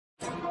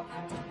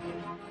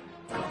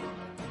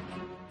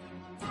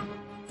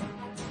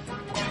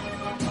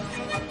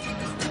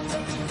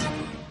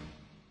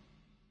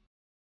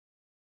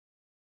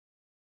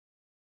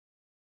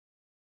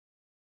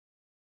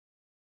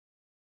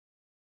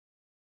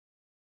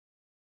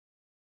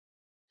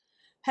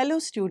Hello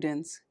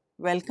students,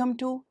 welcome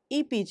to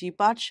EPG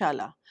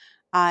Pathshala.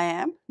 I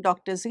am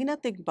Dr.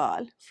 Zeenat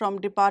Iqbal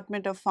from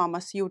Department of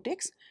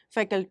Pharmaceutics,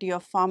 Faculty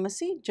of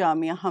Pharmacy,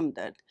 Jamia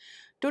Hamdard.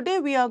 Today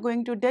we are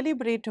going to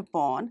deliberate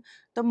upon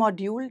the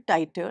module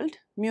titled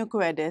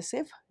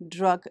Mucoadhesive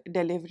Drug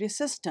Delivery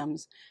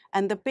Systems,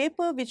 and the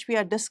paper which we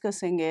are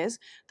discussing is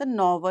the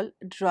Novel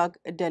Drug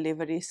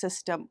Delivery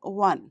System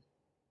 1.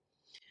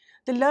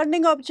 The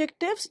learning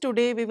objectives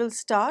today we will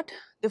start.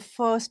 The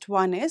first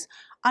one is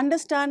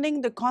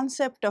understanding the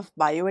concept of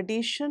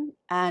bioadhesion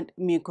and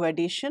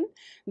mucoadhesion.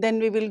 Then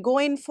we will go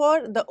in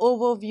for the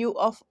overview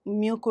of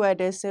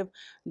mucoadhesive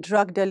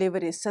drug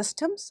delivery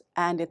systems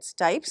and its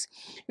types.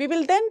 We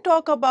will then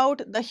talk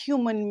about the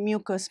human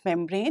mucous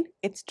membrane,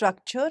 its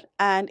structure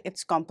and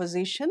its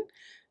composition.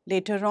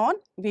 Later on,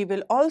 we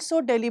will also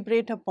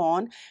deliberate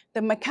upon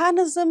the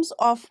mechanisms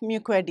of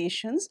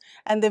mucoadhesions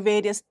and the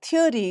various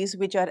theories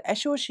which are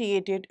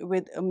associated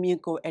with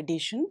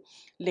mucoadhesion.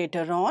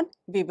 Later on,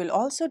 we will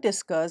also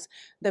discuss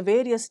the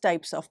various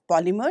types of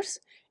polymers,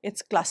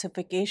 its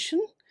classification,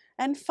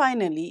 and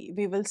finally,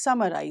 we will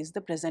summarize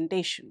the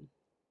presentation.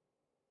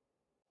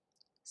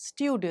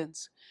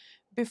 Students,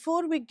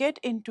 before we get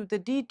into the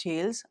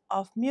details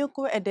of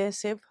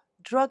mucoadhesive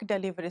drug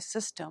delivery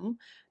system,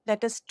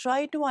 let us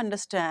try to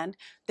understand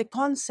the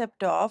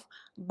concept of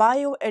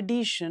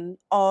bioadhesion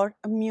or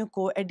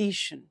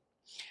mucoadhesion.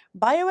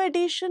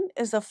 Bioadhesion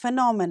is a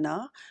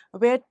phenomena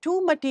where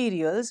two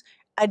materials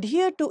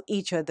adhere to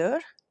each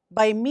other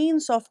by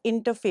means of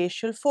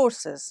interfacial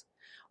forces.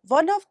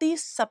 One of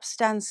these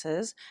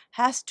substances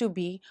has to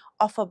be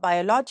of a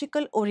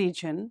biological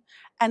origin,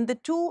 and the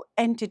two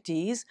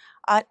entities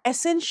are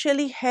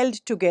essentially held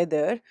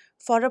together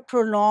for a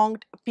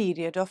prolonged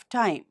period of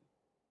time.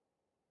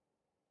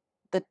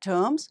 The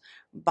terms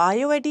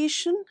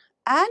bioadhesion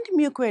and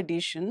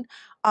mucoadhesion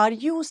are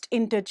used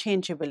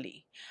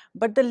interchangeably,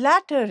 but the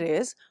latter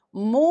is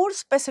more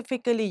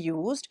specifically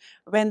used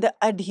when the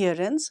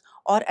adherence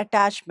or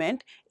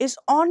attachment is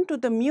onto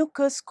the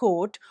mucous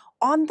coat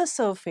on the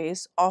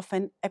surface of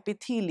an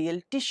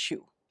epithelial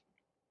tissue.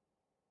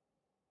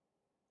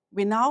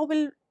 We now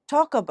will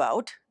talk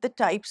about the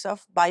types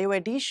of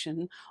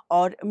bioadhesion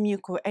or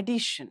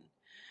mucoadhesion.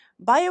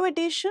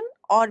 Bioadhesion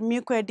or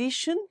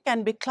mucoadhesion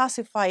can be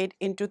classified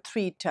into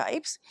three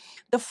types.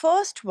 The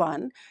first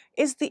one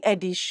is the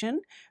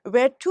adhesion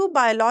where two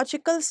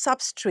biological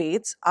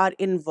substrates are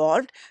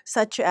involved,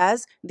 such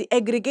as the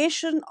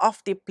aggregation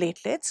of the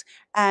platelets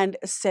and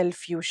cell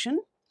fusion.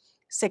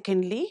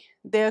 Secondly,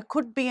 there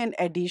could be an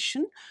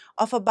addition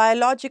of a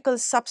biological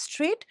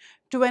substrate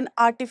to an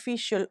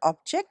artificial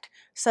object,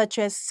 such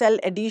as cell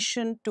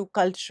addition to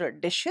cultural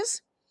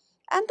dishes.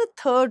 And the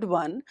third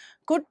one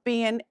could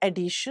be an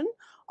addition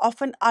of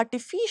an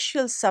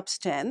artificial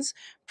substance,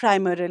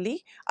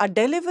 primarily a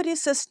delivery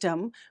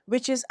system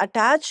which is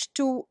attached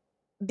to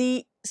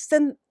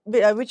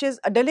which is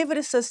a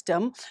delivery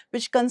system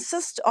which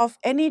consists of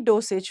any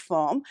dosage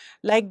form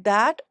like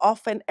that of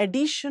an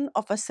addition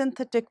of a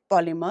synthetic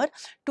polymer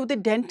to the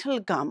dental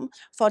gum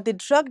for the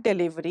drug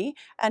delivery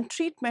and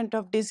treatment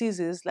of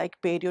diseases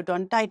like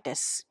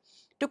periodontitis.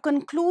 To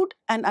conclude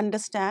and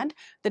understand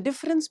the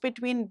difference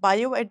between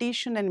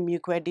bioadhesion and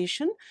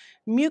mucoadhesion,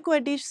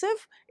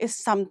 mucoadhesive is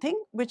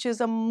something which is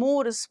a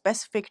more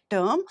specific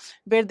term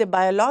where the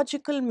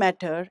biological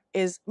matter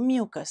is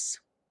mucus.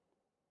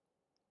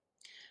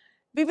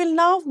 We will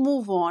now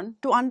move on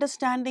to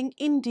understanding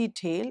in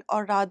detail,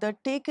 or rather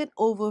take an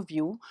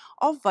overview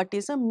of what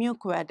is a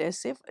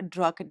mucoadhesive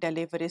drug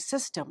delivery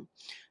system.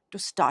 To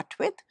start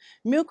with,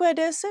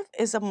 mucoadhesive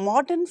is a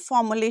modern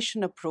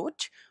formulation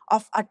approach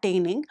of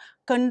attaining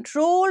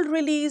controlled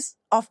release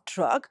of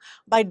drug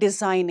by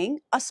designing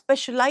a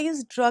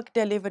specialized drug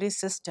delivery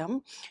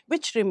system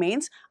which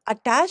remains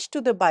attached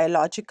to the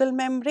biological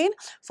membrane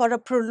for a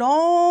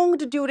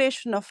prolonged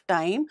duration of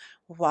time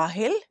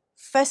while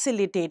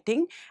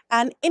facilitating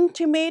an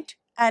intimate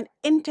and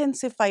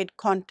intensified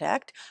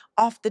contact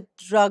of the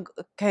drug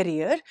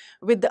carrier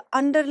with the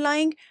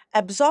underlying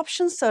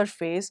absorption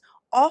surface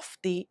of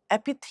the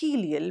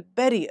epithelial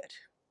barrier,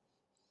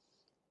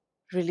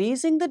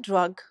 releasing the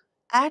drug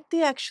at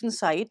the action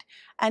site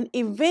and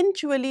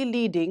eventually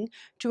leading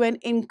to an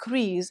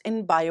increase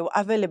in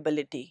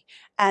bioavailability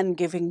and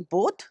giving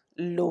both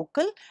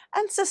local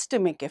and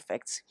systemic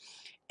effects.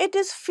 It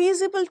is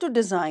feasible to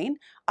design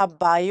a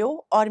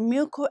bio or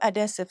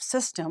mucoadhesive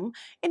system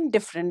in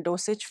different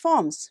dosage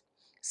forms,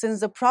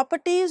 since the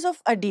properties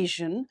of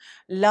adhesion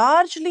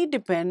largely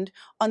depend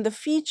on the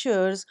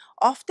features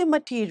of the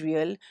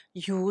material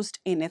used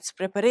in its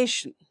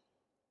preparation.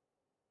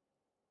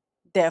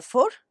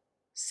 Therefore,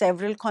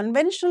 several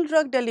conventional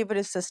drug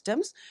delivery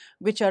systems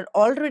which are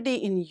already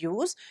in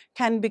use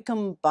can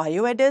become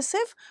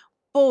bioadhesive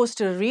post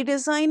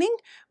redesigning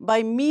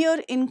by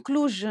mere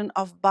inclusion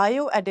of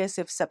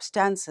bioadhesive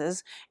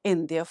substances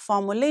in their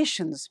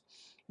formulations.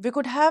 We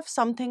could have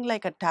something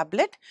like a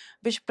tablet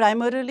which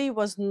primarily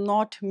was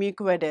not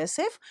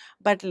mucoadhesive,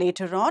 but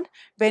later on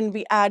when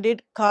we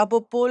added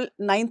carbopol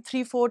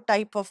 934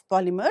 type of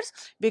polymers,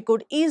 we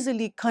could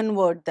easily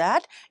convert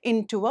that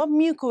into a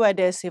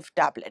mucoadhesive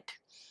tablet.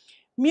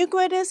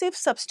 Mucoadhesive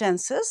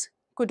substances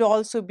could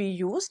also be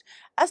used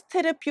as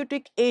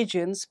therapeutic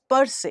agents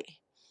per se.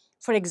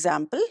 For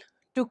example,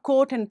 to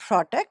coat and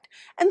protect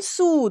and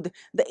soothe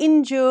the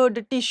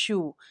injured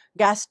tissue,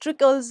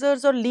 gastric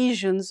ulcers or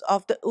lesions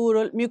of the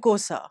oral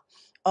mucosa.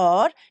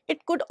 Or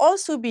it could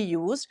also be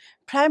used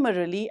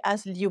primarily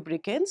as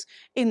lubricants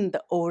in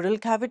the oral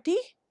cavity,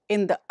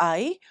 in the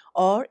eye,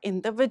 or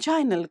in the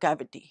vaginal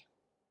cavity.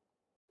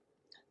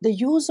 The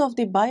use of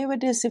the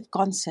bioadhesive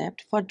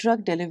concept for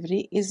drug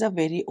delivery is a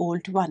very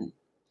old one.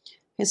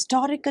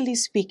 Historically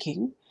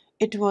speaking,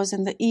 it was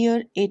in the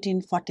year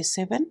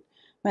 1847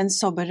 when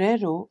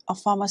Soberero, a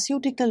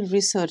pharmaceutical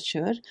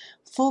researcher,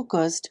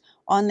 focused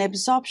on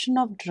absorption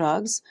of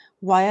drugs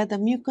via the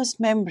mucous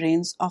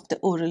membranes of the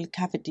oral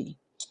cavity.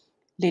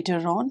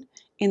 Later on,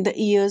 in the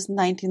years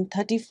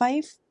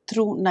 1935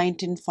 through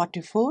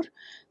 1944,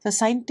 the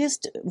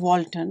scientist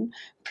Walton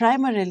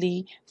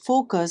primarily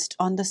focused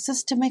on the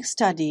systemic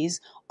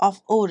studies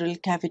of oral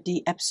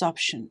cavity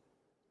absorption.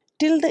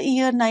 Till the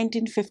year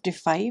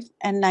 1955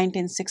 and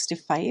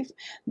 1965,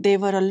 there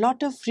were a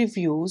lot of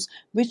reviews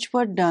which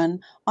were done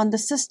on the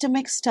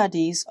systemic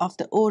studies of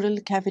the oral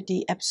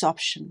cavity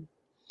absorption.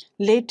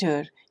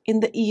 Later, in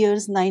the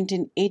years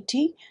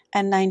 1980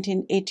 and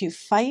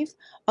 1985,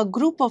 a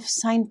group of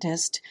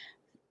scientists,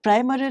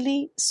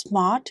 primarily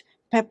Smart,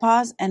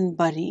 Peppers and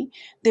Burry,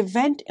 they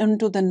went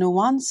into the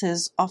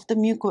nuances of the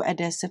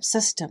mucoadhesive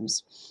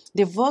systems.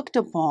 They worked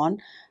upon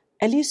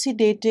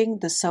elucidating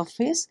the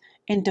surface,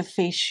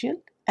 interfacial,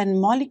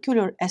 and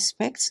molecular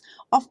aspects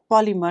of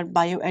polymer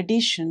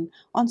bioadhesion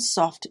on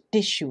soft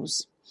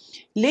tissues.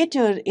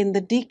 Later in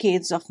the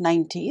decades of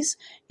 90s,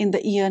 in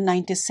the year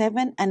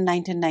 97 and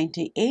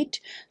 1998,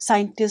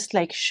 scientists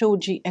like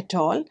Shoji et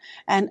al.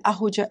 And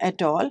Ahuja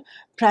et al.,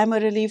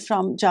 primarily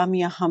from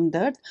Jamia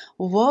Hamdard,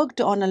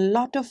 worked on a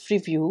lot of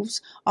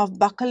reviews of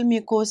buccal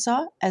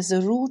mucosa as a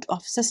route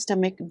of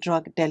systemic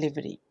drug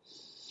delivery.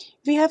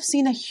 We have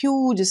seen a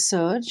huge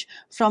surge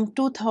from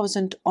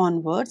 2000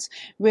 onwards,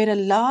 where a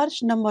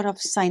large number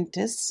of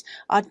scientists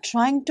are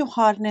trying to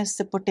harness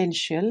the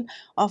potential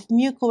of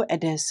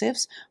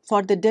mucoadhesives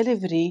for the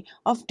delivery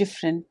of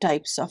different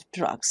types of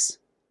drugs.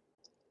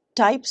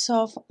 Types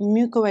of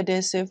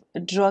mucoadhesive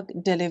drug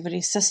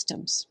delivery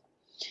systems.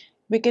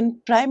 We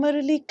can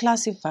primarily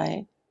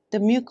classify the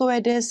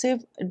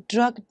mucoadhesive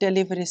drug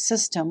delivery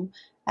system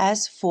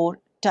as four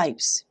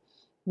types.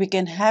 We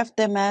can have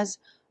them as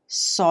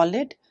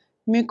solid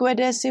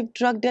mucoadhesive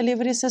drug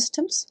delivery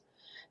systems,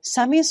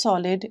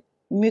 semi-solid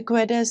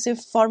mucoadhesive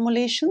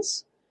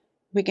formulations.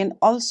 We can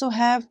also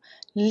have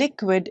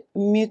liquid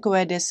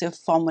mucoadhesive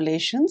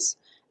formulations,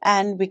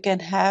 and we can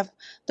have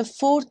the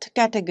fourth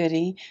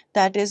category,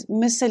 that is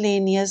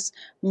miscellaneous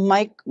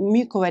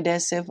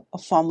mucoadhesive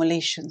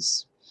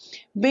formulations.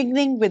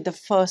 Beginning with the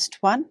first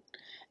one,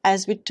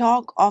 as we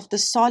talk of the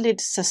solid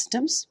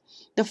systems,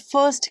 the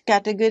first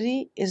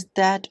category is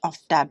that of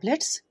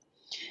tablets.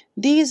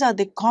 These are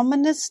the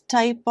commonest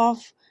type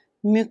of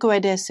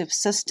mucoadhesive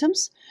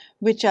systems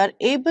which are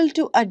able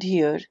to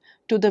adhere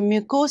to the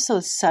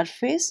mucosal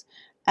surface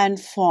and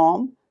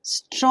form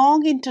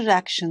strong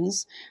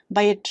interactions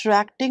by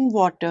attracting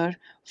water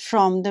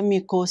from the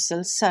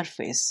mucosal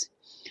surface.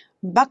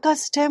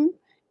 Bucastem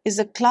is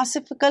a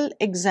classical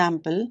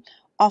example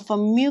of a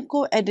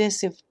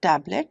mucoadhesive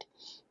tablet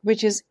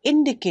which is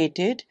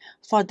indicated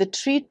for the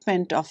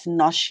treatment of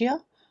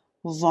nausea,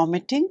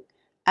 vomiting,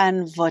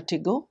 and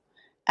vertigo,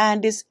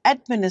 and is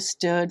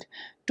administered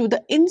to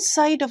the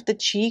inside of the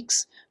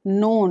cheeks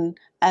known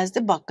as the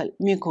buccal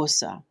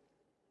mucosa.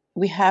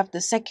 We have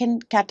the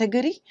second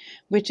category,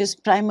 which is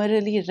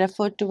primarily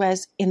referred to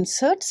as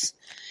inserts.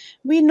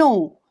 We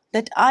know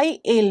that eye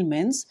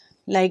ailments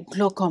like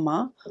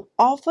glaucoma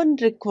often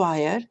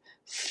require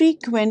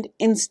frequent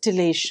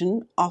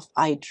instillation of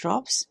eye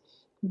drops,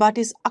 but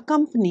is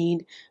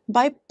accompanied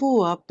by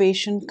poor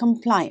patient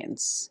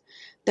compliance.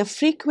 The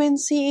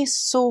frequency is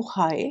so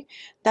high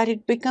that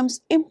it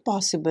becomes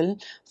impossible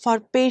for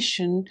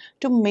patient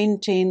to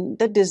maintain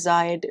the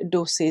desired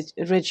dosage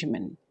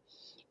regimen.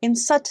 In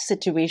such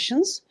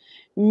situations,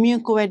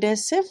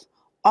 mucoadhesive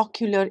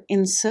ocular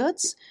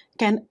inserts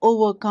can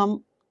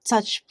overcome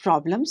such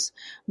problems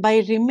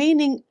by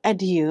remaining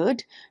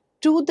adhered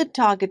to the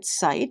target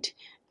site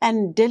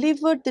and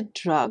deliver the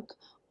drug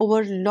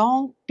over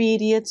long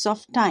periods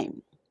of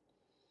time.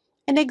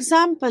 An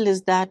example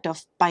is that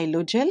of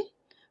Pilogel,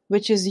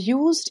 which is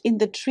used in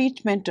the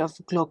treatment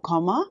of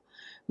glaucoma,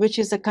 which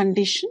is a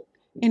condition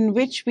in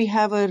which we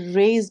have a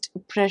raised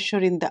pressure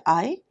in the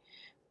eye.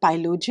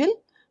 Pilogel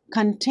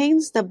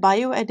contains the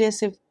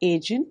bioadhesive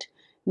agent,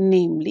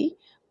 namely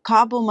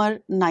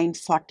carbomer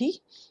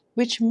 940,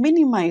 which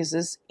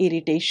minimizes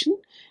irritation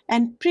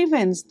and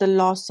prevents the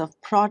loss of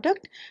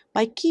product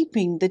by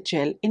keeping the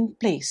gel in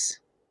place.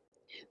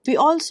 We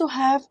also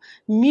have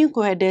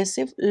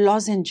mucoadhesive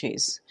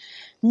lozenges.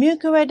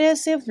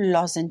 Mucoadhesive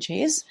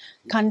lozenges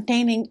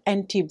containing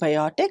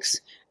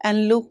antibiotics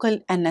and local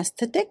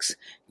anesthetics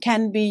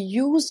can be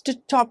used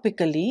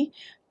topically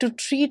to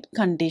treat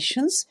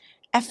conditions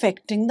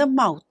affecting the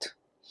mouth.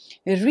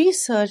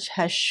 Research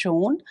has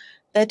shown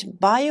that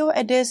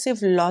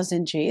bioadhesive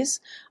lozenges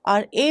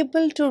are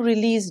able to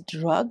release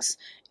drugs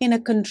in a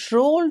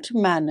controlled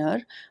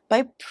manner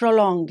by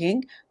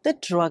prolonging the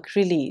drug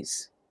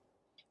release.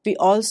 We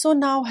also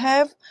now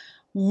have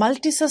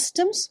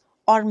multi-systems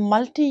or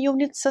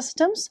multi-unit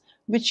systems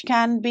which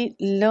can be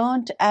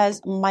learned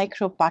as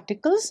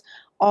microparticles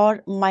or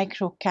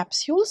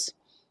microcapsules.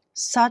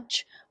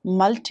 Such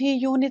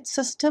multi-unit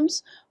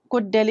systems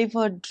could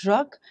deliver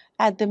drug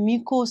at the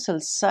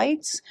mucosal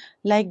sites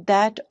like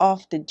that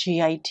of the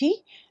GIT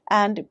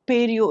and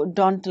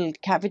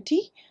periodontal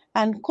cavity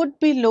and could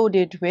be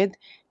loaded with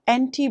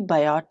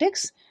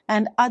antibiotics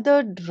and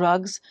other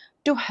drugs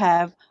to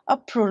have a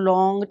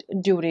prolonged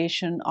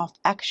duration of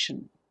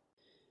action.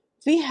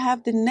 We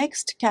have the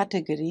next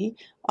category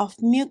of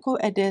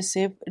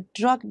mucoadhesive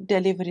drug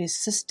delivery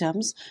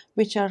systems,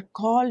 which are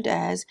called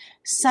as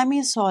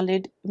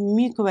semi-solid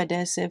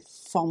mucoadhesive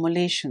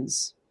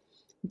formulations.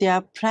 They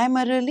are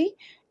primarily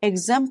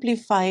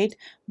exemplified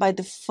by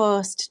the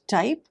first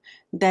type,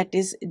 that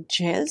is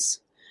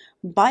gels.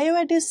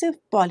 Bioadhesive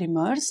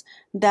polymers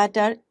that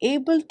are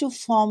able to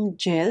form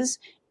gels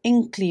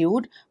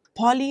include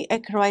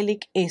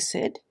polyacrylic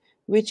acid,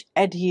 which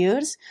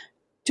adheres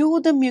to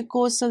the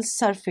mucosal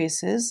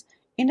surfaces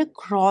in a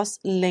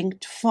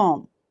cross-linked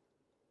form.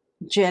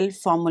 Gel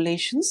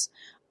formulations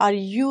are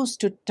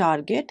used to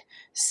target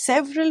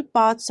several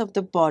parts of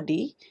the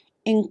body,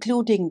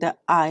 including the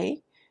eye,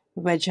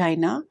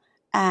 vagina,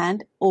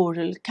 and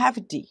oral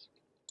cavity.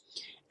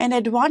 An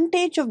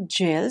advantage of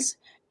gels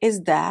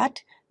is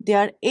that they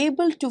are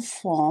able to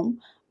form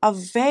a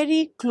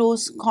very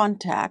close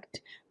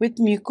contact with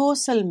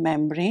mucosal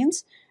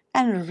membranes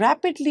and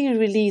rapidly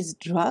release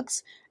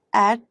drugs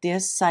at their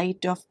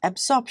site of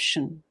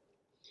absorption.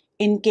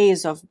 In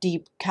case of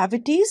deep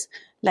cavities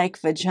like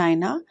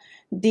vagina,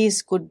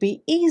 these could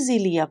be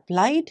easily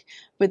applied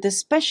with the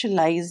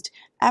specialized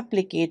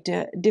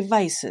applicator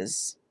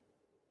devices.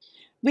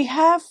 We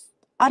have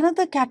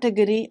another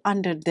category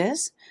under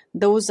this.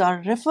 Those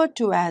are referred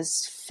to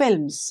as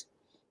films.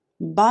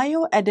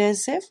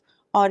 Bioadhesive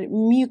or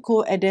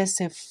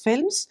mucoadhesive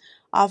films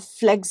are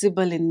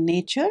flexible in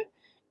nature.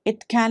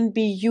 It can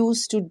be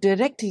used to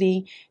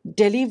directly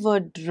deliver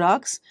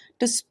drugs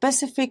to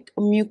specific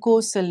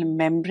mucosal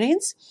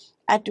membranes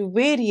at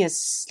various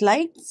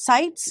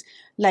sites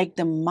like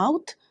the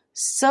mouth,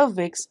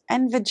 cervix,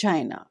 and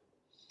vagina.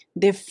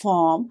 They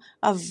form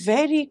a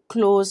very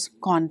close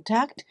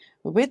contact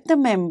with the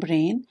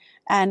membrane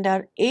and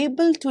are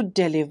able to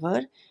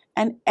deliver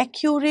an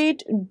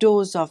accurate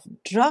dose of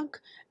drug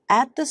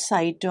at the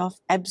site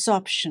of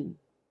absorption.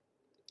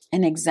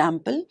 An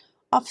example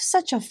of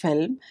such a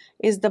film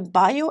is the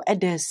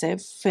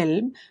bioadhesive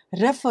film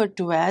referred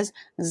to as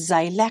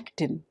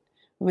xylactin,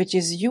 which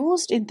is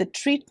used in the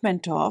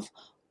treatment of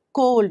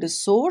cold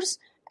sores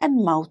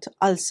and mouth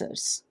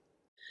ulcers.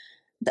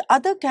 The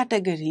other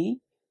category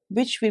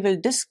which we will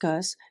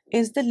discuss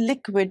is the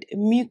liquid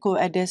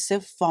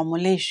mucoadhesive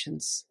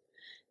formulations.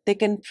 They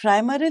can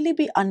primarily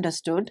be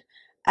understood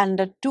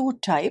under two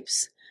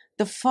types.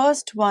 The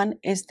first one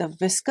is the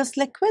viscous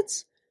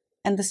liquids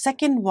and the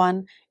second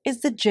one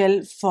is the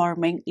gel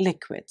forming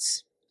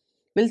liquids.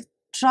 We'll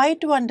try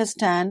to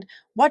understand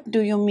what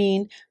do you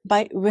mean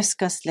by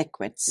viscous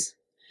liquids.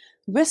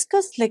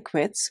 Viscous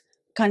liquids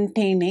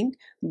containing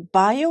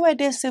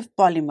bioadhesive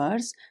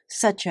polymers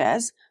such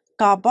as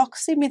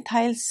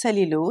carboxymethyl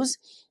cellulose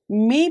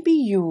may be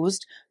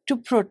used to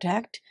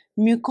protect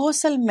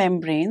mucosal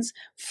membranes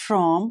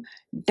from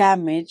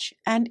damage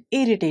and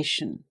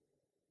irritation.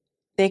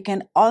 They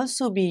can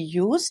also be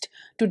used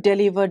to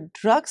deliver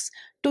drugs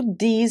to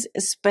these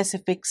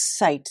specific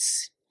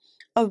sites.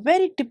 A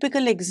very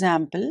typical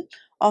example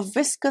of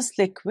viscous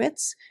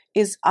liquids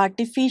is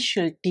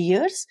artificial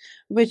tears,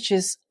 which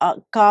is a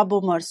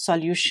carbomer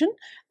solution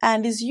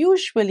and is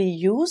usually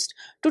used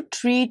to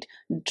treat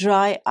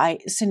dry eye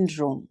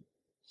syndrome.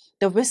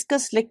 The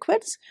viscous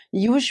liquids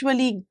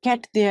usually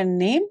get their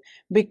name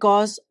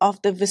because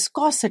of the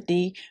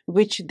viscosity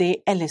which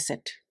they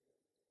elicit.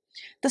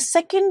 The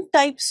second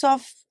types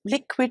of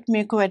liquid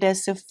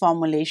mucoadhesive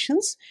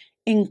formulations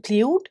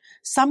include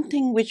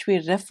something which we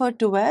refer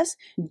to as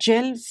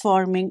gel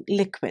forming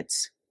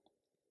liquids.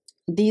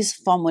 These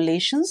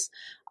formulations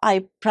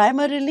are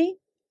primarily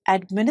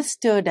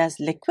administered as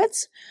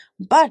liquids,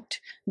 but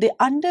they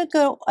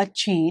undergo a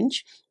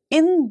change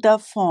in the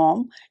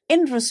form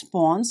in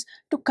response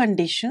to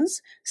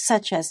conditions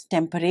such as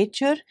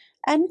temperature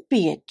and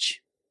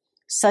pH.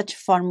 Such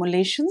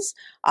formulations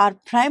are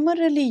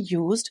primarily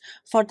used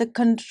for the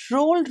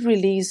controlled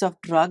release of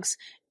drugs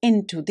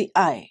into the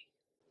eye.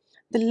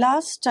 The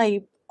last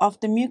type of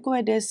the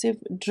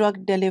mucoadhesive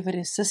drug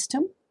delivery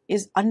system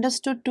is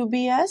understood to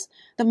be as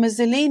the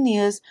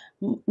miscellaneous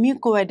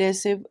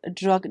mucoadhesive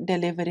drug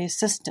delivery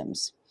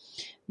systems.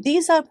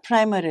 These are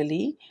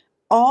primarily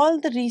all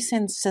the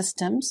recent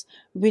systems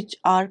which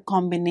are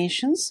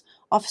combinations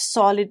of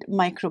solid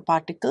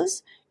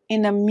microparticles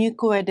in a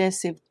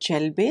mucoadhesive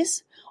gel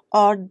base,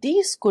 or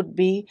these could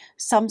be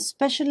some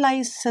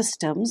specialized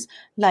systems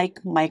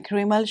like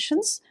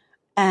microemulsions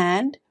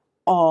and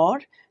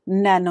or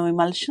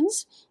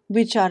nanoemulsions,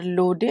 which are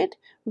loaded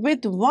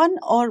with one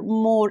or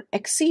more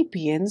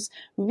excipients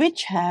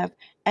which have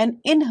an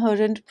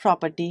inherent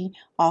property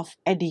of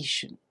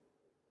adhesion.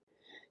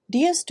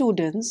 Dear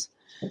students,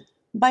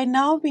 by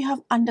now we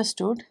have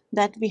understood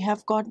that we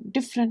have got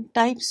different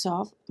types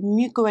of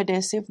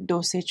mucoadhesive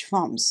dosage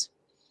forms.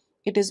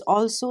 It is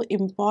also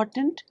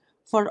important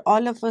for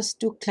all of us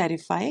to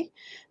clarify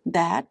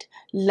that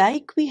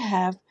like we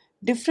have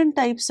different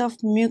types of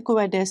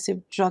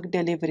mucoadhesive drug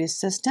delivery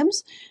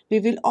systems, we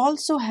will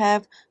also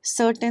have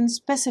certain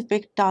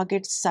specific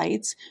target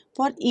sites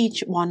for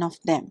each one of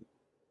them.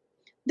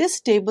 This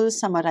table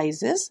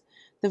summarizes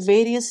the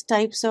various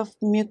types of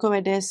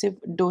mucoadhesive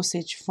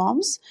dosage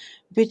forms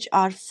which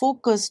are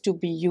focused to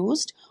be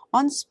used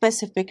on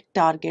specific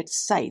target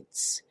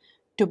sites.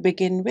 To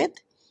begin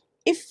with,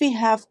 if we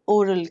have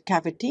oral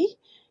cavity,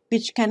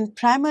 which can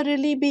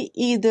primarily be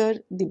either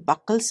the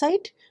buccal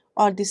site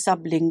or the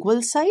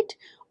sublingual site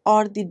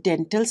or the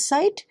dental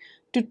site,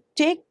 to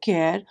take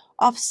care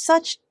of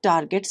such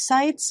target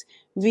sites,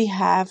 we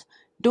have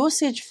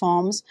dosage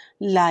forms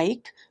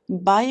like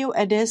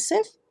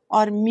bioadhesive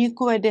or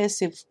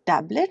mucoadhesive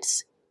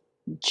tablets,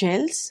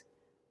 gels,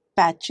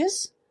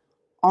 patches,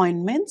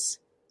 ointments,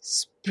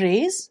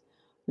 sprays,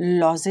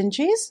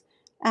 lozenges,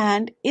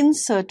 and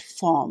insert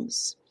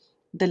forms.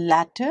 The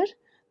latter,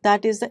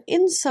 that is the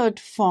insert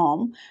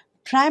form,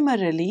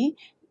 primarily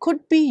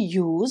could be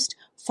used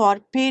for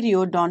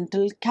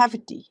periodontal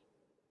cavity.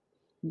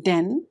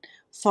 Then,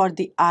 for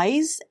the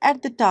eyes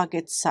at the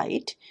target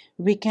site,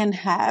 we can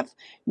have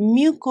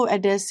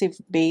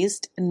mucoadhesive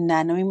based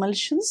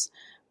nanoemulsions,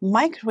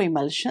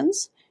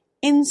 microemulsions,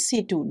 in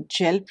situ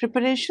gel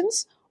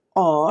preparations,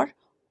 or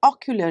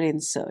ocular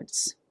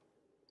inserts.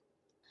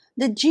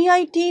 The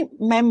GIT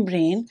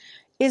membrane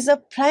is a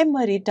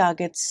primary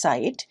target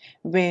site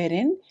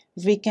wherein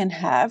we can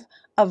have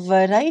a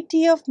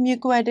variety of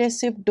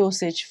mucoadhesive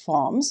dosage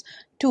forms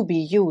to be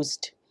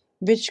used,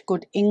 which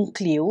could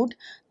include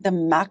the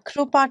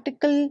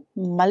macroparticle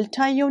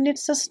multi-unit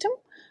system.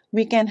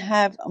 We can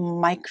have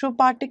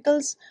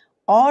microparticles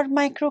or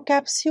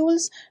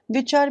microcapsules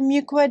which are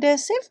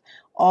mucoadhesive,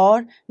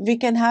 or we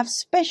can have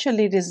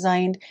specially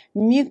designed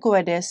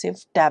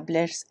mucoadhesive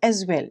tablets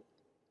as well.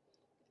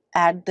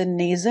 At the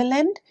nasal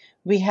end,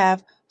 we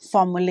have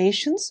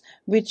formulations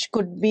which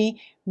could be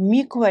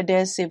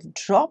mucoadhesive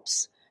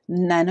drops,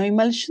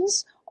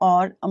 nanoemulsions,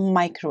 or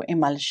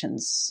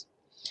microemulsions.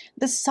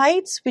 The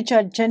sites which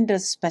are gender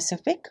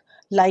specific,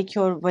 like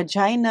your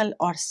vaginal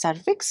or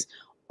cervix,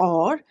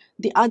 or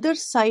the other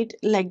site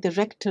like the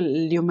rectal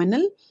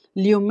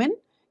lumen,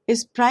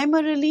 is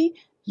primarily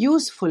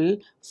useful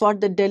for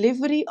the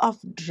delivery of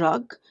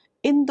drug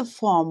in the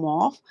form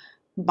of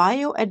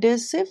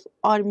bioadhesive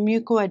or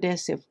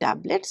mucoadhesive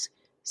tablets,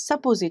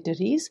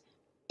 suppositories,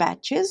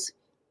 patches,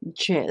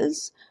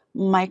 gels,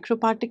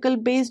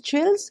 microparticle based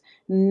gels,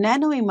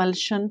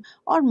 nanoemulsion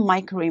or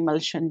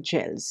microemulsion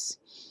gels.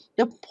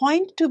 The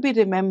point to be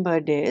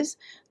remembered is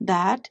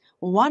that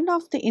one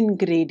of the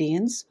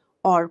ingredients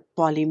or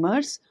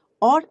polymers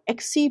or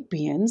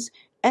excipients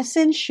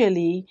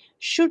essentially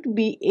should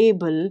be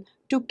able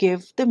to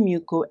give the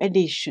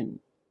mucoadhesion.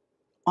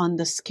 On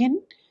the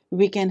skin,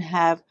 we can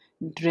have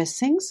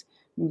dressings,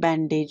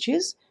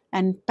 bandages,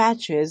 and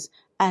patches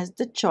as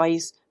the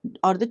choice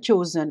or the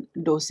chosen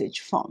dosage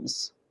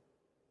forms.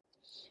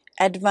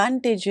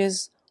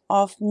 Advantages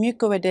of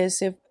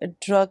mucoadhesive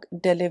drug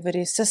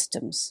delivery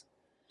systems.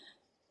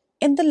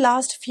 In the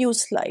last few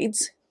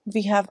slides,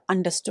 we have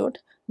understood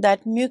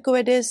that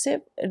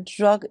mucoadhesive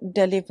drug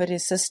delivery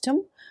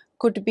system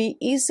could be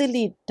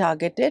easily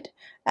targeted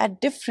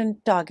at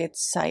different target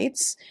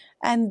sites,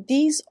 and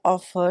these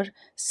offer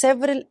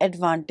several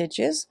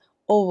advantages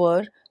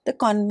over the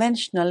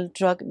conventional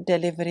drug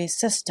delivery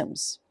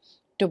systems.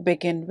 To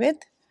begin with,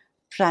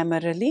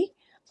 primarily,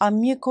 a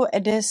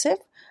mucoadhesive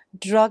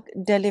drug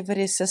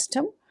delivery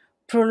system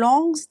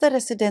prolongs the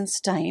residence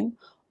time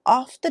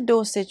of the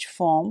dosage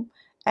form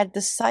at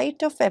the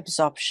site of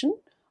absorption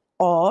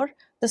or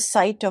the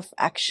site of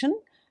action,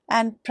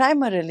 and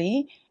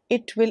primarily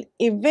it will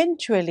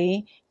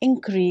eventually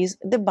increase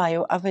the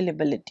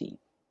bioavailability.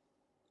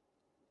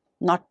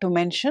 Not to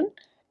mention,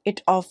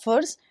 it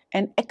offers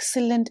an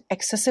excellent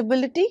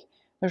accessibility.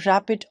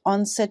 Rapid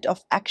onset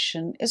of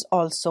action is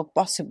also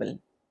possible.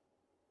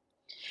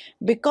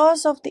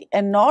 Because of the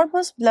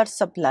enormous blood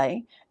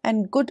supply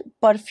and good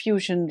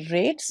perfusion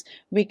rates,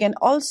 we can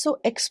also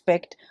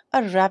expect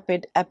a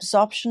rapid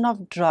absorption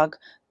of drug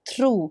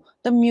through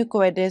the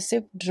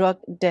mucoadhesive drug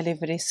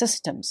delivery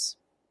systems.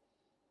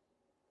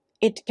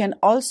 It can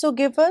also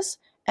give us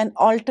an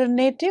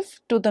alternative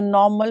to the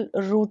normal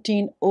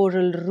routine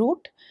oral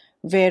route,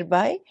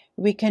 whereby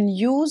we can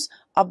use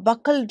a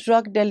buccal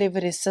drug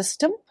delivery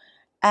system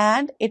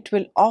and it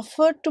will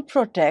offer to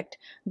protect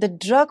the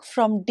drug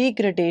from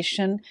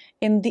degradation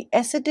in the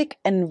acidic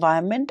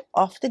environment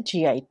of the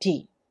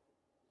GIT.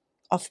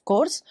 Of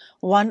course,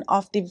 one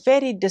of the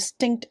very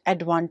distinct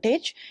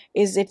advantage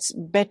is its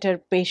better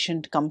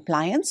patient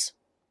compliance.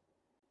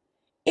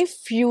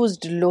 If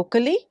used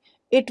locally,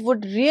 it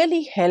would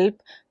really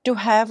help to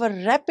have a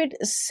rapid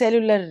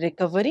cellular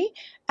recovery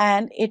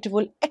and it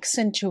will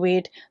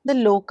accentuate the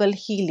local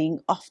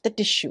healing of the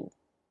tissue.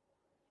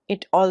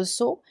 It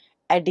also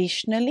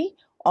additionally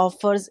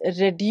offers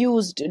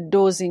reduced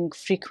dosing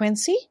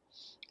frequency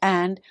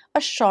and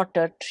a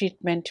shorter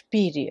treatment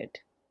period.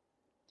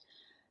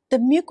 The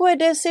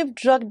mucoadhesive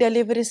drug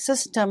delivery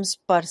systems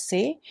per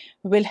se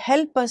will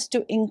help us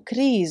to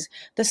increase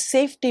the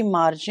safety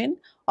margin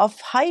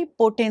of high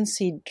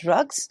potency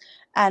drugs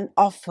and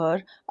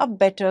offer a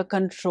better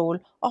control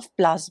of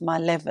plasma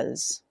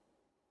levels.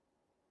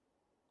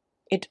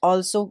 It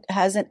also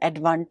has an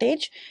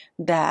advantage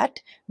that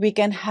we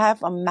can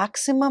have a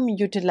maximum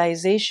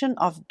utilization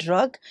of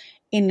drug,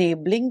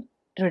 enabling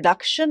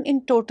reduction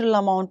in total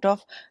amount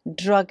of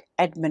drug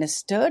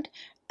administered,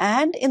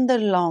 and in the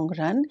long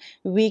run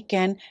we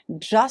can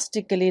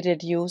drastically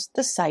reduce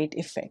the side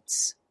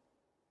effects.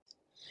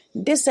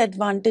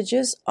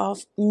 Disadvantages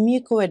of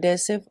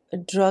mucoadhesive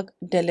drug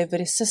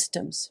delivery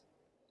systems.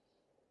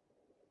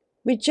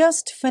 We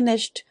just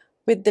finished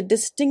with the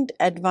distinct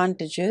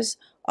advantages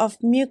of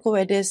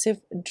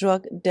mucoadhesive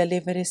drug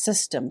delivery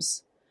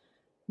systems.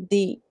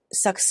 The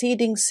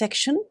succeeding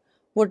section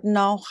would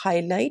now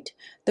highlight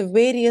the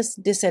various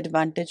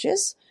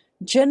disadvantages,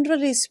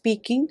 generally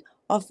speaking,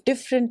 of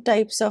different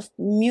types of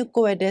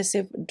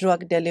mucoadhesive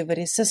drug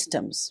delivery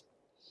systems.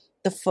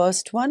 The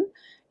first one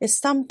is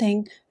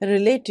something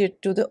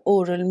related to the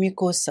oral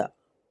mucosa.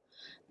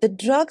 The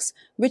drugs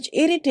which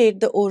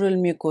irritate the oral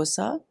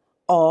mucosa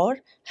or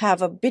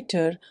have a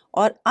bitter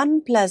or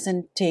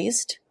unpleasant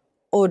taste,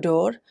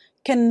 odor,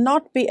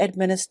 cannot be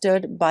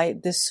administered by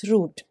this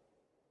route.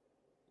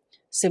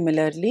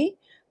 Similarly,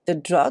 the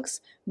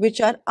drugs which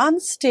are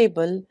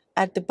unstable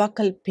at the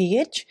buccal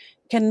pH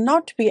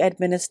cannot be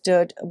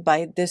administered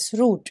by this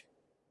route.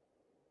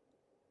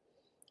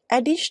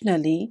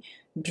 Additionally,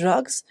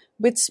 drugs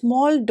with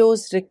small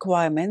dose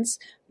requirements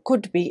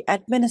could be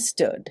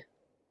administered.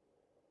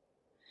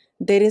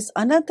 There is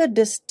another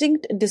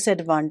distinct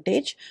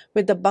disadvantage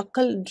with the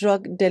buccal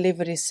drug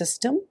delivery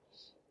system,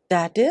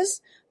 that is,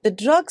 the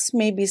drugs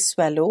may be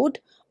swallowed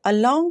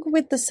along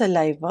with the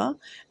saliva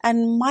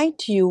and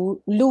might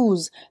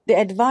lose the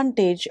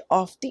advantage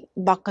of the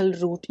buccal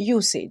route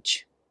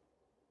usage.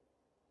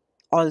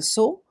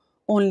 Also,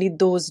 only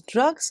those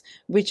drugs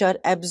which are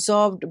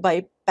absorbed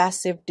by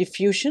passive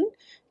diffusion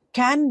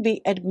can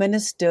be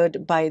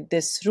administered by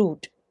this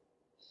route.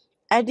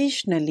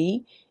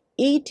 Additionally,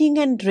 eating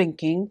and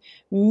drinking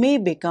may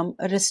become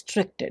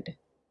restricted.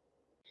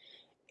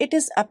 It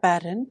is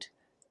apparent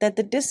that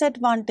the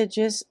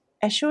disadvantages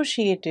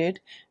associated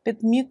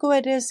with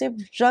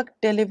mucoadhesive drug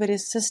delivery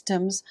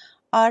systems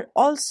are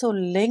also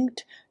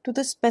linked to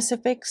the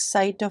specific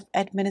site of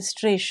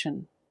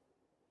administration.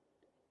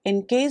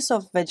 In case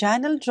of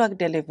vaginal drug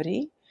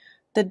delivery,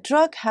 the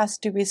drug has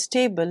to be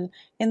stable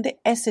in the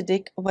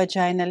acidic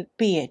vaginal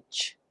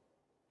pH.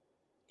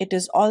 It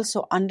is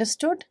also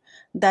understood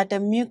that a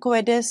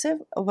mucoadhesive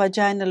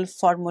vaginal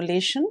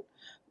formulation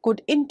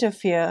could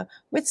interfere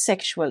with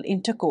sexual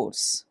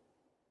intercourse.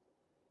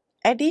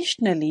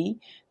 Additionally,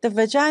 the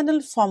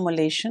vaginal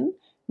formulation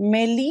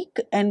may leak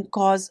and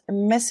cause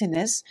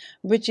messiness,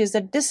 which is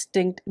a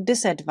distinct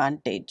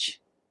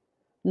disadvantage.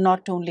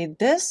 Not only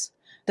this,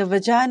 the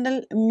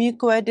vaginal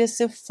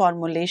mucoadhesive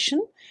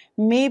formulation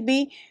may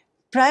be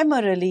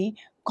primarily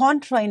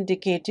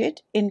contraindicated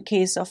in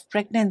case of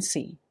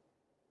pregnancy.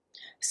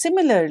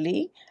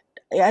 Similarly,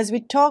 as we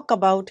talk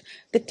about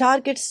the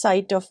target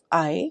site of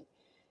eye,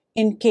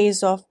 in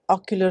case of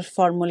ocular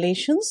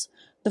formulations,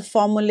 the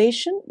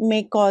formulation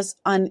may cause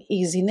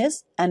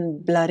uneasiness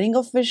and blurring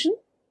of vision.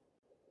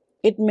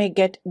 It may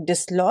get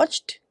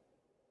dislodged.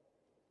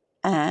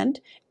 And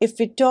if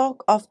we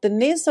talk of the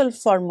nasal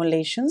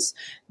formulations,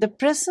 the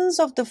presence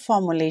of the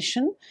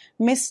formulation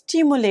may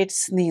stimulate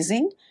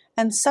sneezing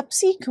and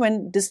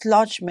subsequent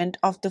dislodgement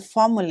of the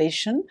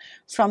formulation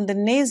from the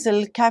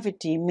nasal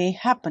cavity may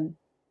happen.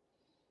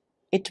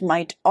 It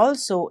might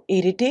also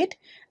irritate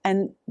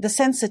and the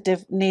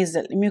sensitive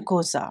nasal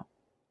mucosa.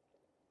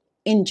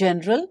 In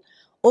general,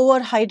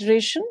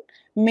 overhydration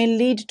may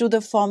lead to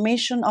the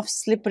formation of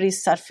slippery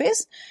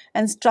surface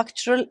and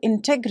structural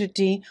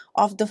integrity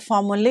of the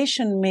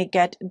formulation may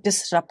get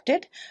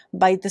disrupted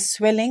by the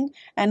swelling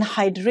and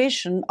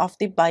hydration of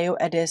the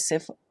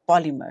bioadhesive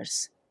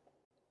polymers.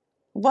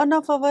 One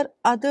of our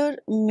other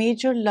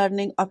major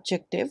learning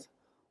objective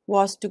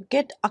was to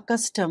get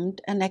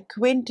accustomed and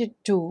acquainted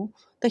to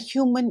the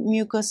human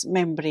mucous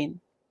membrane.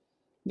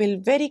 We'll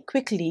very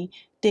quickly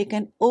take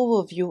an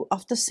overview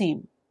of the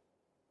same.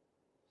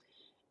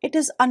 It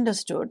is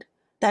understood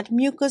that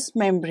mucous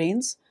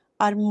membranes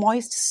are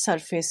moist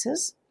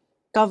surfaces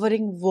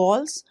covering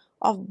walls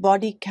of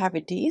body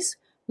cavities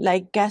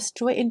like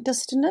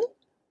gastrointestinal,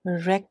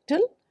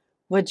 rectal,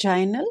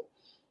 vaginal,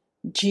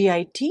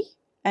 GIT,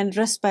 and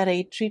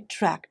respiratory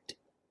tract.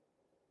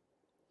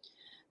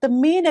 The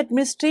main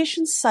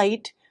administration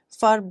site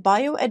for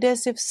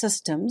bioadhesive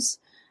systems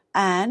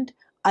and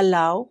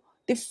allow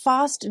the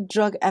fast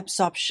drug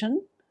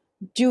absorption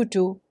due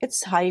to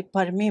its high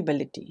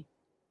permeability.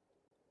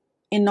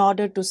 In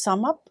order to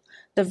sum up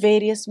the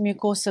various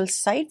mucosal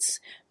sites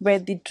where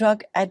the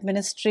drug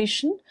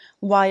administration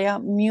via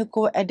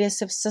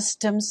mucoadhesive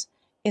systems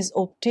is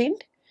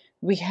obtained,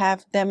 we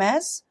have them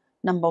as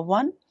number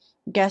 1,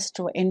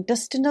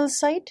 gastrointestinal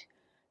site,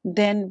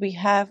 then we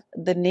have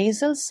the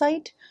nasal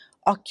site,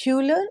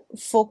 ocular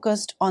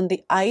focused on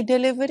the eye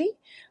delivery,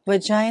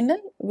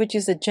 vaginal which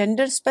is a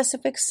gender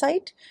specific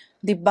site,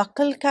 the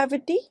buccal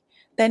cavity,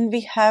 then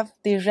we have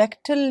the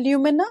rectal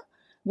lumina,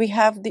 we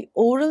have the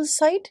oral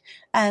site,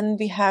 and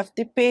we have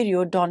the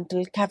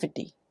periodontal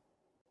cavity.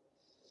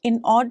 In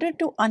order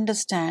to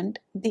understand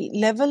the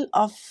level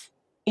of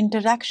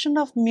interaction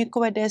of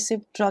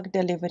mucoadhesive drug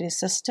delivery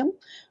system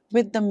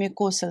with the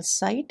mucosal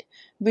site,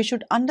 we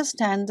should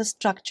understand the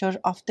structure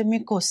of the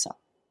mucosa.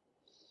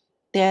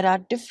 There are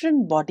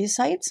different body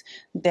sites,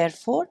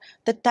 therefore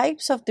the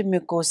types of the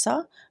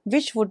mucosa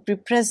which would be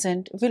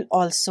present will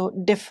also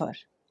differ.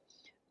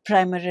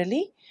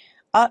 Primarily,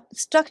 a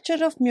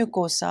structure of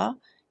mucosa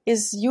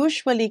is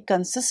usually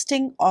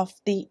consisting of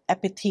the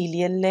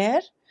epithelial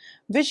layer,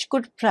 which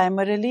could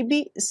primarily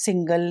be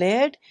single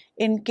layered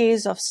in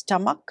case of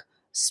stomach,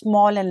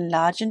 small and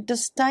large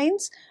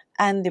intestines,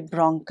 and the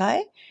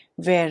bronchi,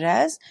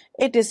 whereas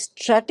it is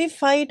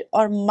stratified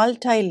or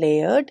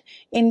multi-layered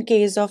in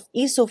case of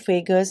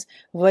esophagus,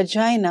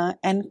 vagina,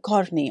 and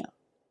cornea.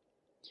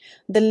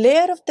 The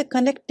layer of the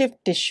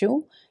connective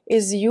tissue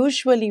is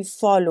usually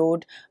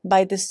followed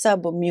by the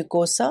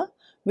submucosa,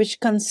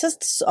 which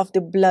consists of the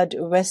blood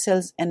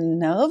vessels and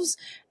nerves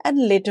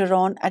and later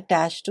on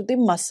attached to the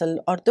muscle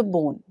or the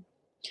bone.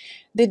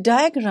 The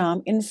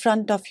diagram in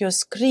front of your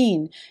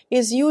screen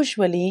is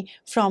usually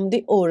from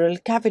the oral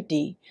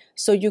cavity,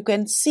 so you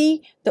can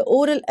see the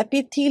oral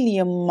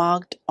epithelium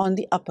marked on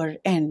the upper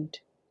end.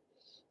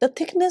 The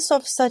thickness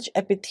of such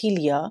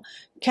epithelia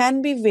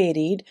can be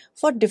varied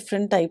for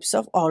different types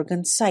of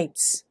organ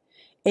sites.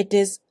 It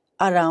is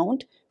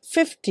around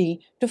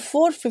 50 to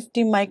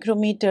 450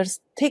 micrometers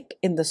thick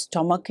in the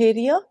stomach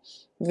area,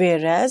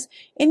 whereas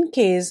in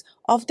case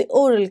of the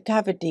oral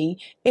cavity,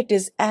 it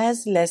is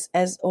as less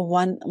as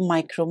 1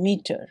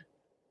 micrometer.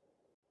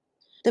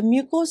 The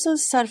mucosal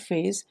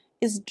surface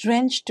is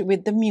drenched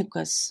with the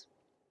mucus.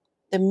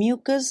 The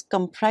mucus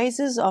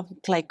comprises of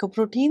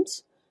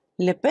glycoproteins,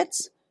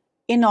 lipids,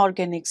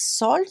 inorganic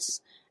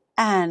salts,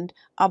 and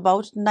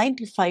about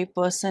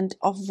 95%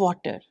 of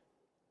water.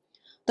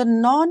 The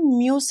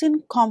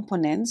non-mucin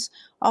components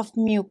of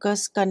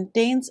mucus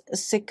contains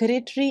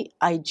secretory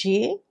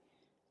IgA,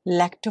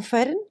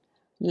 lactoferrin,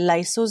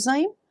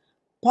 lysozyme,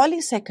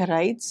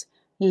 polysaccharides,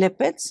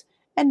 lipids,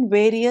 and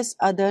various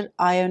other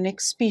ionic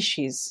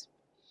species.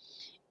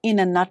 In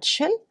a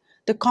nutshell,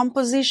 the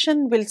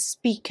composition will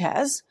speak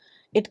as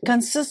it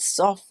consists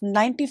of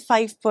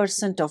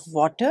 95% of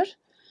water,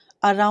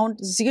 around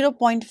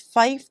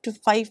 0.5 to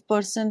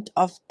 5%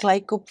 of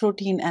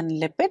glycoprotein and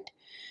lipid.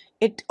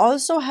 It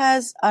also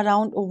has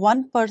around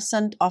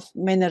 1% of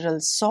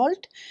mineral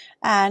salt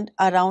and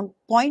around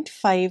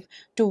 0.5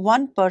 to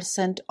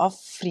 1% of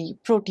free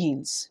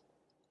proteins.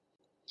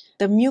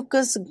 The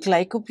mucus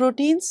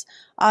glycoproteins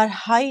are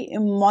high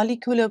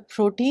molecular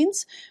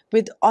proteins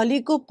with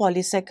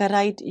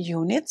oligopolysaccharide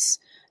units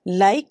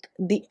like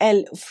the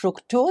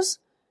L-fructose,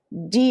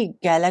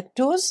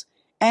 D-galactose,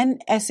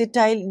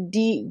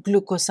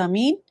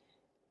 N-acetyl-D-glucosamine,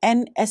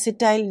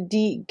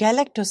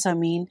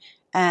 N-acetyl-D-galactosamine,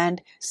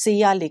 and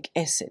sialic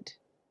acid.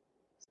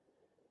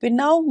 We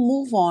now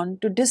move on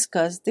to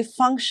discuss the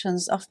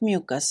functions of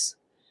mucus.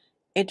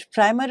 It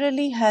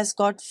primarily has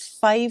got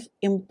 5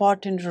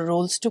 important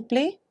roles to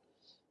play.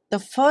 The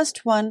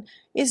first one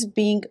is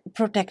being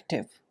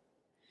protective.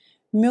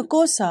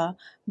 Mucosa,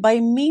 by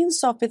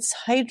means of its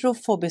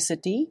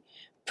hydrophobicity,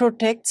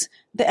 protects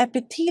the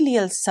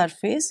epithelial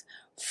surface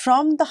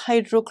from the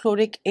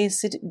hydrochloric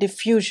acid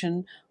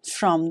diffusion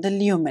from the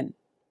lumen.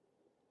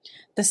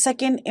 The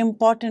second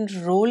important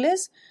role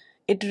is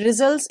it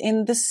results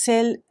in the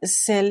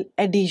cell-cell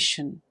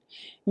adhesion.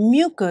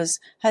 Mucus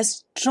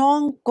has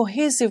strong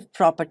cohesive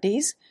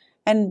properties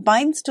and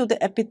binds to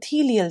the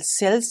epithelial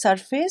cell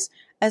surface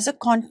as a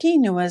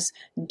continuous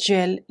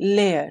gel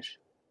layer.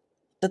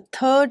 The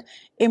third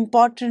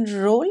important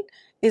role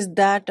is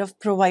that of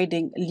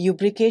providing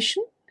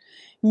lubrication.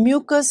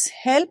 Mucus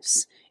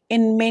helps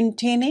in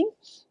maintaining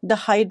the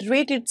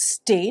hydrated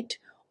state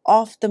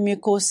of the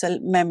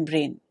mucosal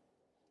membrane.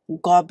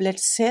 Goblet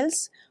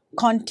cells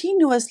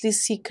continuously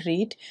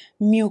secrete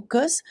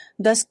mucus,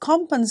 thus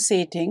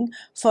compensating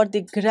for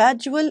the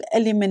gradual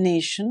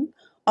elimination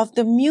of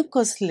the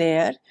mucus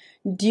layer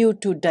due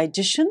to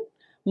digestion,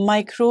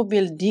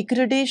 microbial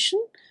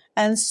degradation,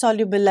 and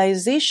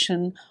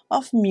solubilization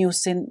of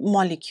mucin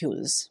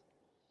molecules.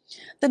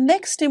 The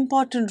next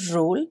important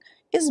role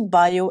is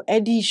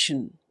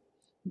bioadhesion.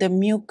 The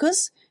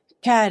mucus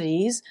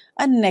carries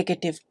a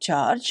negative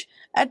charge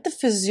at the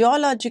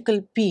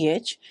physiological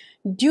pH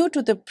due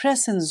to the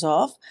presence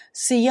of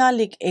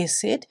sialic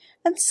acid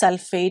and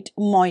sulfate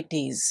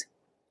moieties.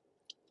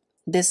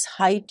 This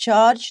high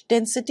charge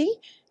density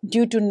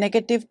due to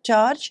negative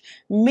charge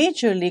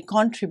majorly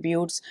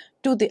contributes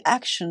to the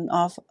action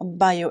of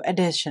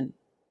bioadhesion.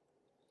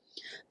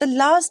 The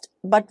last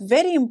but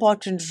very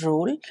important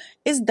role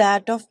is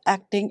that of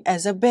acting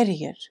as a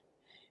barrier.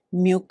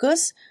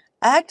 Mucus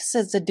acts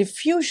as a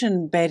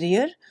diffusion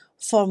barrier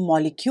for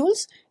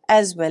molecules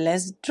as well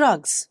as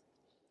drugs.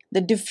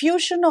 The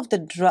diffusion of the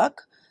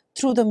drug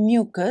through the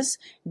mucus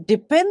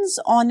depends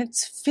on its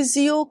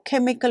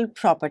physiochemical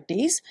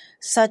properties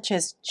such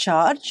as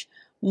charge,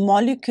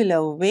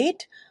 molecular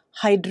weight,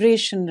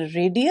 hydration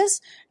radius,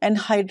 and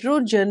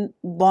hydrogen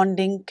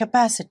bonding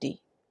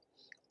capacity.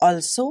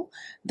 Also,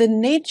 the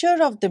nature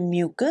of the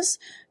mucus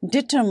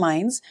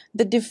determines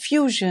the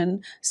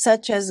diffusion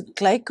such as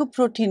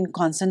glycoprotein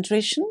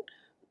concentration,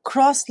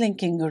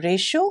 cross-linking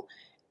ratio,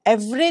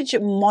 average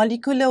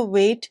molecular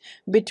weight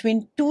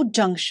between two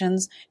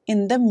junctions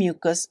in the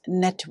mucus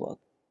network.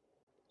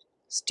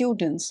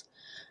 Students,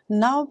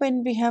 now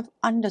when we have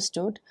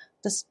understood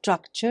the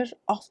structure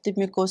of the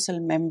mucosal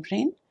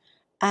membrane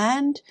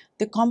and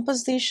the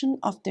composition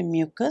of the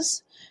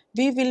mucus,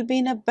 we will be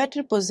in a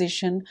better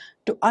position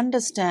to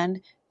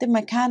understand the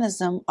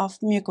mechanism of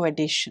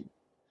mucoadhesion.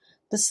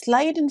 The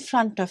slide in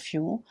front of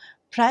you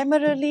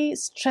primarily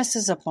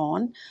stresses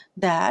upon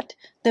that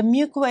the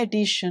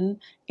mucoadhesion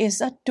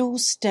is a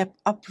two-step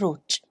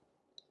approach.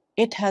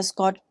 It has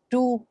got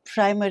two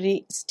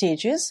primary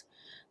stages.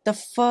 The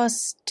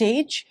first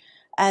stage,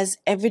 as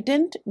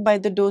evident by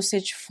the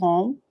dosage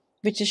form,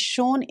 which is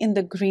shown in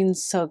the green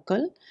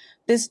circle,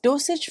 this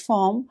dosage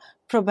form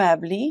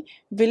probably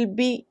will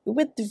be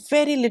with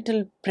very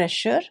little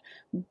pressure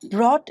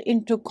brought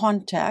into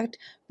contact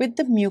with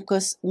the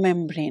mucous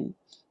membrane,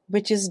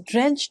 which is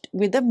drenched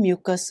with a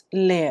mucus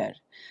layer.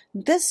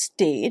 This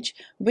stage,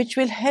 which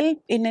will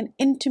help in an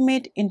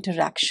intimate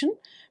interaction,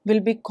 will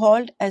be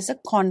called as a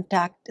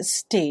contact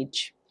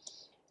stage.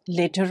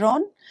 Later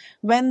on,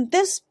 when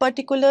this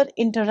particular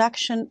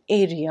interaction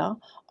area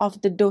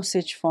of the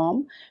dosage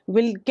form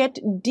will get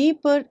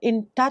deeper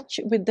in touch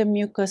with the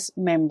mucous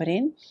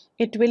membrane,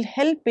 it will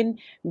help in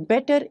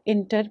better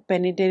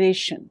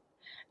interpenetration.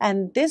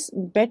 And this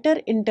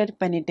better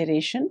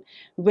interpenetration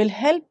will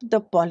help the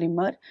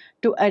polymer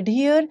to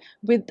adhere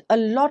with a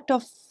lot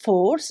of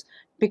force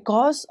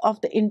because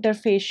of the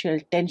interfacial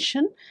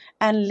tension,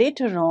 and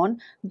later on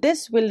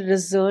this will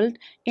result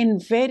in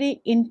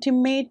very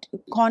intimate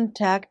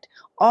contact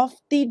of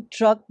the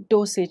drug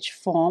dosage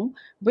form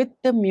with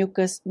the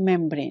mucous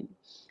membrane.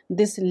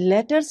 This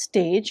latter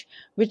stage,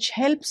 which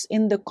helps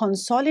in the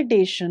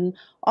consolidation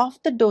of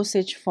the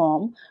dosage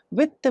form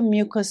with the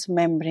mucous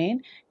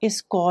membrane,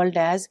 is called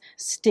as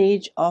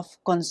stage of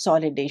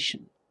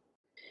consolidation.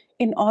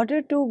 In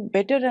order to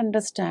better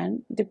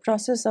understand the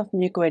process of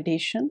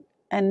mucoadhesion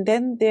and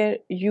then their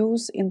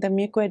use in the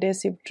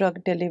mucoadhesive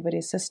drug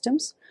delivery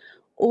systems,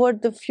 over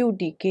the few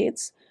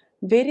decades,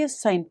 various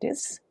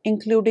scientists,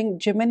 including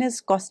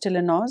Jimenez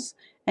Castellanos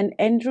and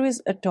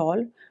Andrews et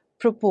al.,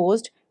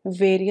 proposed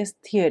various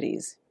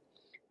theories.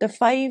 The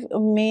five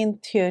main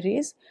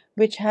theories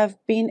which have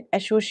been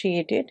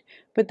associated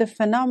with the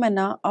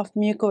phenomena of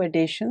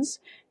mucoadhesions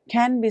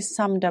can be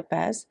summed up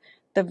as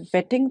the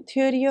wetting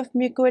theory of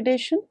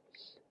mucoadhesion,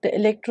 the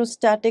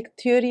electrostatic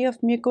theory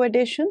of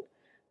mucoadhesion,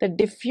 the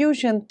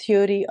diffusion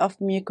theory of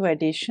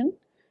mucoadhesion,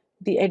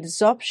 the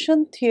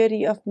adsorption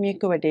theory of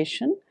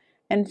mucoadhesion,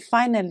 and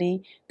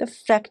finally the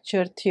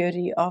fracture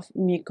theory of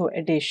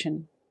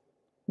mucoadhesion.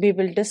 We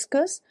will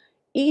discuss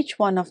each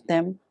one of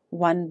them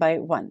one by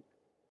one.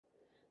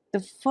 The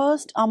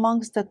first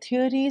amongst the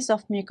theories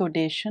of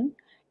mucoadhesion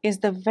is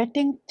the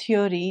wetting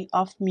theory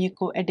of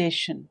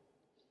mucoadhesion.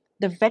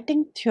 The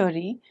wetting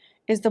theory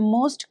is the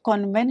most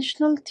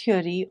conventional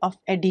theory of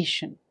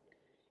adhesion.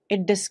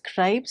 It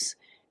describes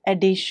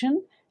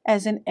adhesion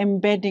as an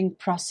embedding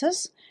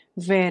process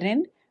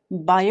wherein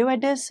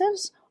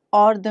bioadhesives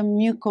or the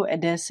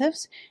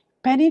mucoadhesives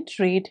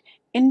penetrate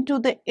into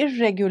the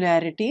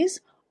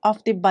irregularities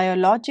of the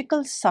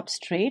biological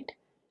substrate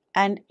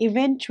and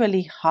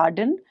eventually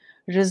harden,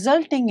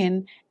 resulting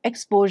in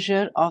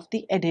exposure of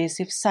the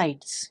adhesive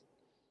sites.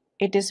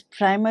 It is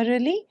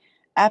primarily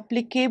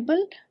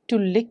applicable to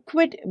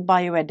liquid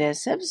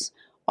bioadhesives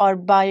or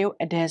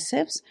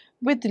bioadhesives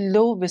with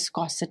low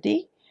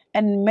viscosity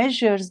and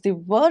measures the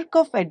work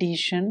of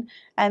adhesion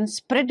and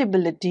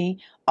spreadability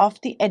of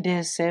the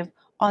adhesive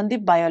on the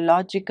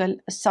biological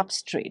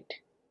substrate.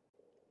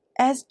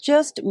 As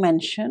just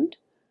mentioned,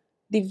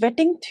 the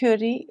wetting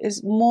theory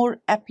is more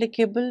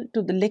applicable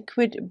to the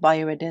liquid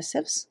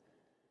bioadhesives.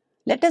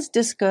 Let us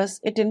discuss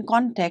it in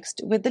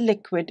context with the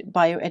liquid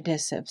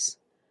bioadhesives.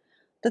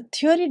 The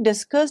theory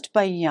discussed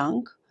by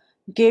Young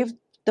gave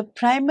the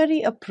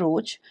primary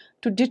approach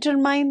to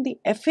determine the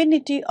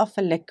affinity of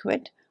a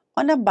liquid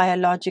on a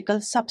biological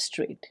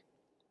substrate.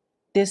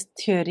 This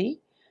theory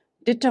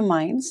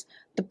determines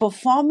the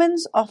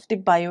performance of the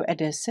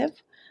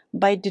bioadhesive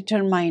by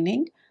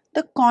determining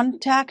the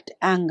contact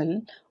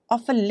angle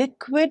of a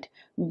liquid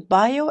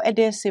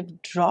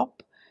bioadhesive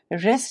drop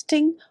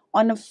resting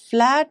on a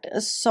flat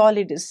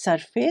solid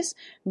surface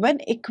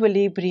when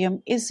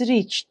equilibrium is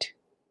reached.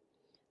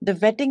 The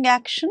wetting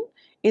action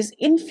is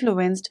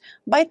influenced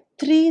by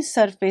three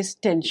surface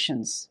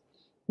tensions.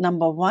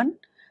 Number one,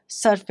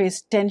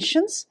 surface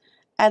tensions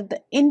at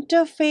the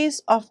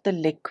interface of the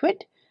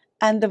liquid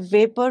and the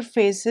vapor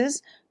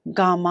phases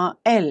gamma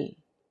L.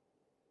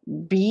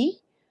 B,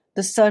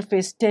 the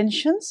surface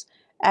tensions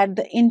at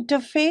the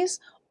interface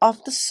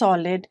of the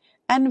solid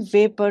and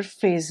vapor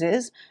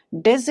phases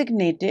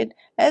designated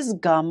as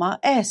gamma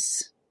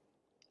S.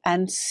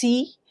 And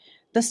C,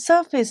 the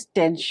surface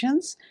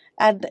tensions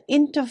at the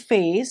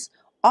interface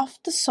of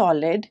the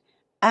solid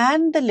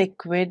and the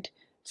liquid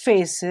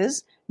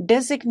phases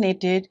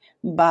designated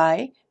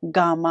by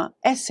gamma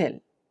SL.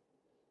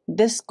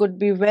 This could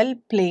be well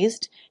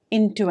placed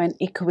into an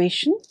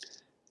equation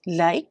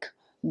like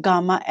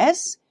gamma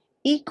S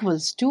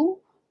equals to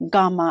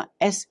gamma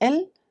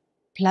SL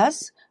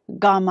plus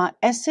gamma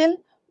SL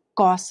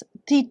cos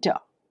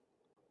theta.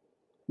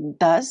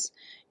 Thus,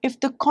 if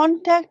the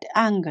contact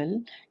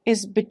angle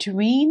is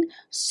between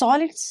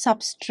solid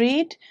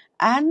substrate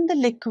and the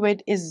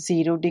liquid is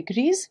 0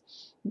 degrees,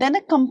 then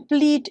a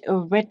complete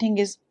wetting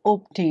is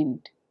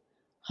obtained.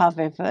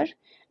 However,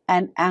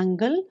 an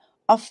angle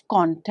of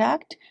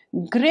contact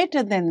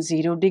greater than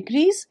 0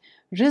 degrees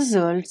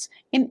results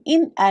in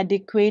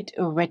inadequate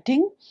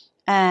wetting,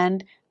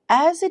 and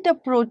as it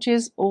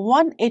approaches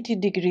 180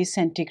 degrees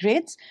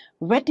centigrade,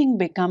 wetting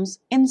becomes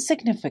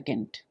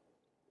insignificant.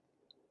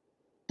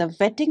 The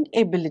wetting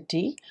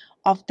ability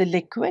of the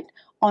liquid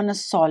on a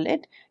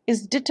solid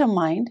is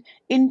determined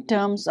in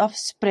terms of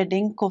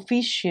spreading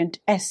coefficient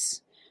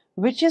S,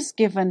 which is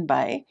given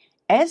by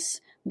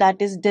S,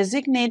 that is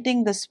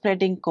designating the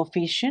spreading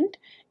coefficient,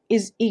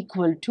 is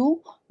equal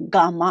to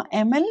gamma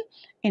ml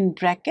in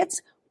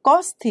brackets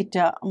cos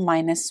theta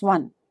minus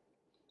 1.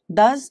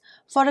 Thus,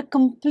 for a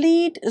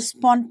complete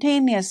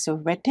spontaneous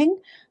wetting,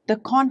 the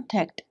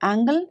contact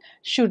angle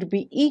should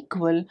be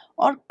equal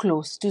or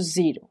close to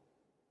 0.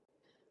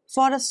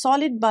 For a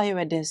solid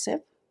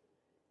bioadhesive,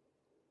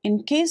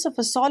 in case of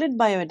a solid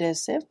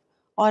bioadhesive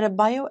or a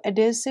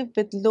bioadhesive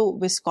with low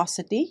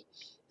viscosity,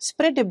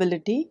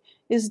 spreadability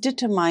is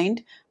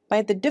determined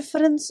by the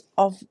difference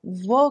of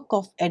work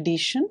of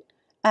adhesion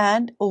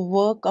and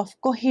work of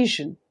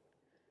cohesion.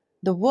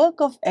 The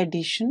work of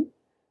adhesion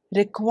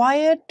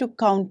required to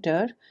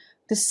counter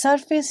the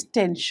surface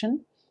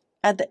tension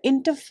at the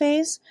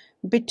interface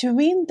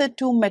between the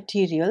two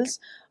materials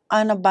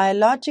on a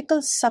biological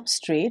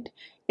substrate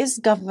is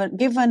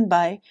given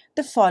by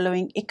the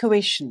following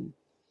equation.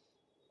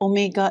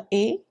 Omega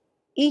A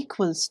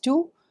equals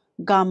to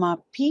gamma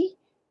P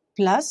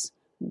plus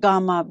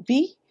gamma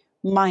B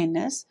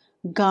minus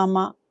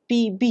gamma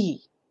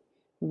PB,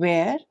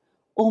 where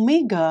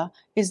omega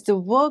is the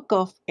work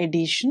of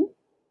adhesion,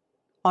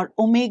 or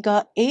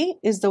omega A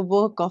is the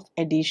work of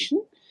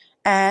adhesion,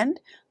 and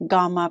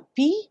gamma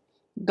P,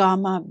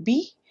 gamma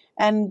B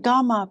and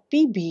gamma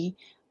PB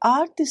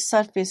are the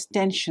surface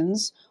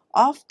tensions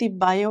of the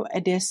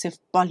bioadhesive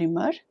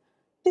polymer,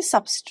 the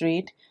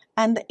substrate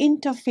and the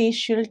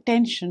interfacial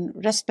tension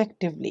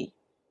respectively.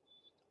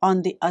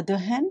 On the other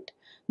hand,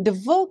 the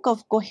work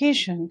of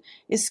cohesion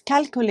is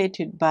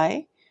calculated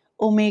by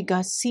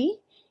omega C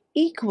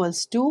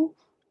equals to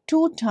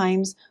 2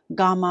 times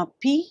gamma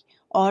P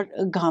or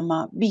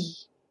gamma B.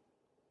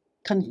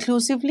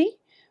 Conclusively,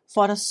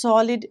 for a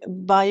solid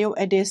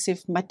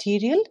bioadhesive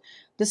material,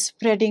 the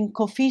spreading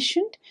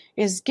coefficient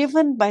is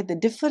given by the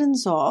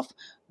difference of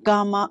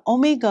gamma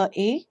omega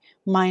A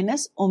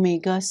minus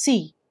omega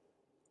C.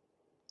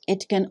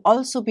 It can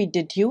also be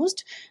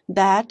deduced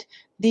that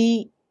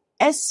the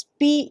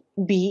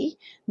SPB,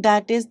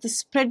 that is the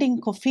spreading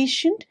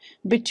coefficient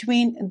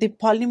between the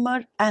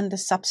polymer and the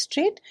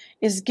substrate,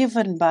 is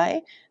given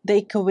by the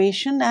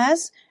equation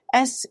as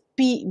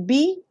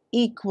SPB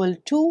equal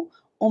to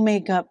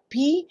omega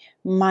P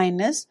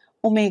minus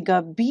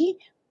omega B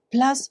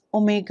plus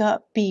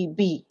omega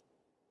PB.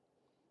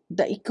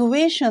 The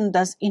equation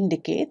thus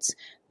indicates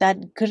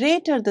that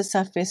greater the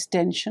surface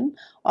tension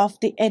of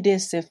the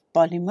adhesive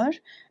polymer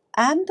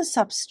and the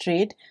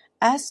substrate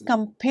as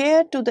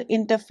compared to the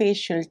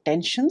interfacial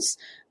tensions,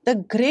 the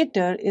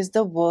greater is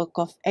the work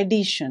of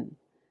adhesion.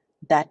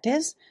 That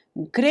is,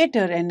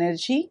 greater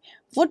energy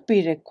would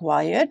be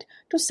required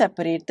to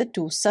separate the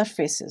two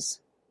surfaces.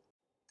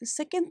 The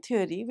second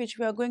theory which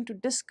we are going to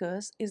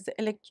discuss is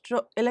the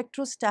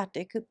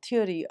electrostatic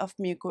theory of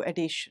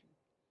mucoadhesion.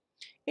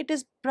 It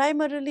is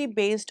primarily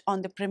based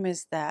on the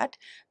premise that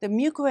the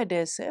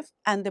mucoadhesive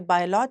and the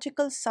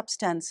biological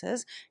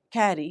substances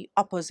carry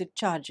opposite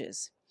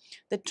charges.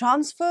 The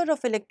transfer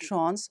of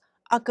electrons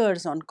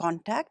occurs on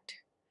contact.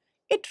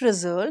 It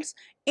results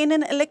in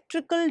an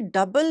electrical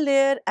double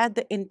layer at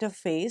the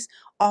interface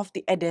of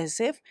the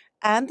adhesive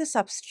and the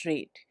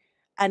substrate,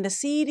 and a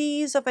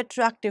series of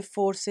attractive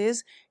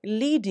forces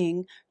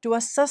leading to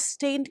a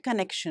sustained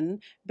connection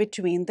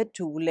between the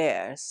two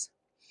layers.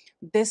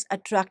 This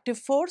attractive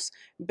force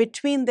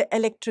between the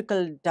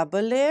electrical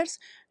double layers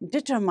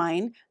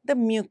determine the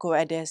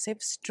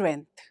mucoadhesive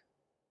strength.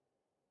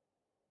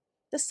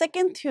 The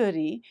second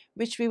theory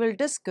which we will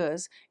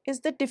discuss is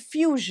the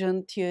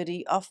diffusion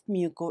theory of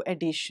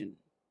mucoadhesion.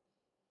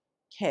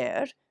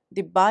 Here,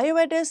 the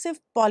bioadhesive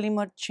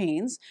polymer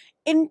chains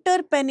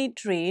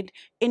interpenetrate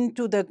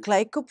into the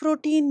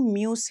glycoprotein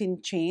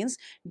mucin chains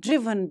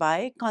driven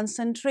by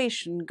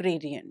concentration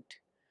gradient.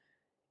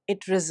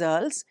 It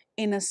results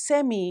in a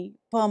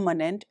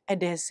semi-permanent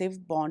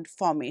adhesive bond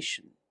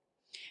formation.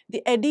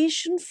 The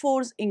adhesion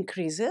force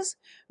increases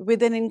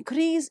with an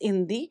increase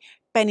in the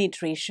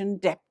penetration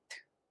depth.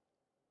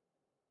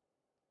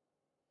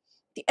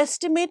 The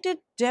estimated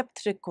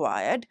depth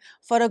required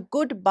for a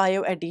good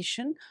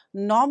bioadhesion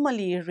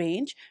normally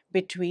range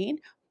between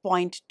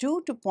 0.2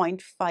 to zero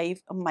point 0.5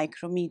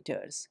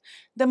 micrometers.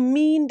 The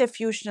mean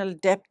diffusional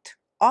depth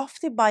of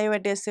the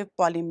bioadhesive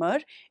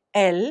polymer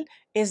L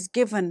is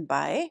given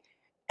by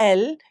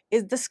L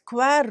is the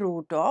square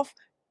root of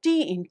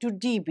T into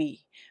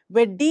dB,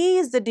 where D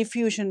is the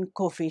diffusion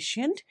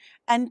coefficient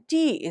and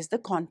T is the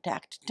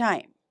contact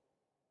time.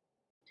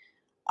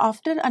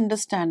 After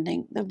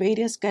understanding the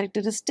various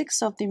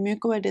characteristics of the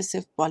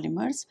mucoadhesive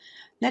polymers,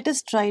 let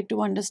us try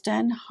to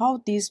understand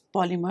how these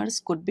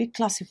polymers could be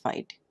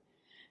classified.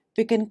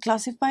 We can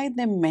classify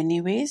them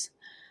many ways.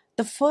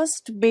 The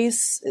first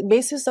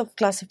basis of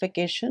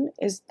classification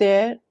is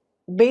there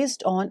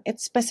based on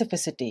its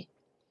specificity.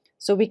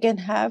 So we can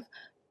have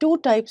two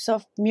types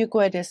of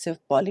mucoadhesive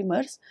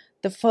polymers.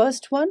 The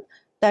first one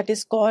that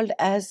is called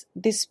as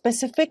the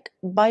specific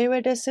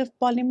bioadhesive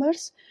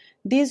polymers.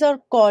 These are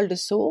called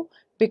so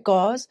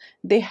because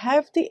they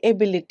have the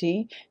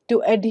ability to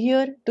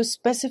adhere to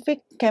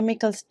specific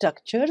chemical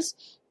structures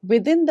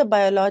within the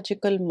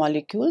biological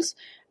molecules,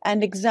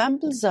 and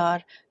examples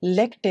are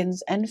lectins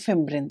and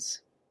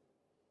fibrins.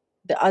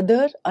 The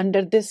other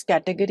under this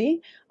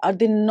category are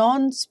the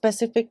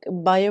non-specific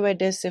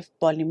bioadhesive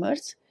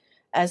polymers.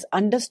 As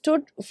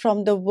understood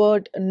from the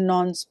word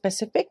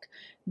non-specific,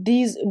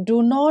 these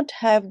do not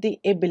have the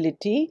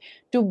ability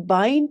to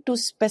bind to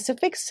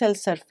specific cell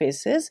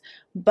surfaces,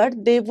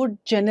 but they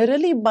would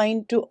generally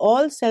bind to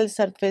all cell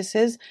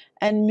surfaces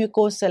and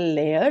mucosal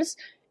layers.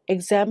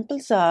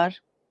 Examples are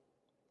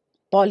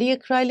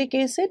polyacrylic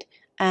acid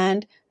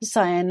and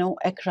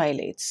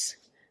cyanoacrylates.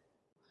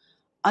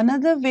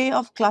 Another way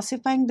of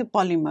classifying the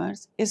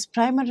polymers is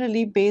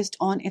primarily based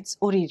on its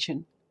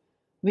origin.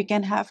 We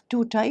can have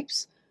two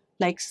types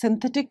like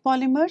synthetic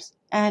polymers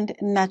and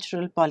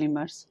natural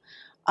polymers.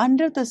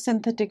 Under the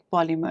synthetic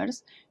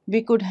polymers,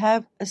 we could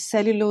have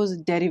cellulose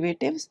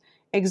derivatives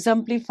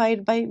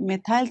exemplified by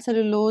methyl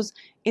cellulose,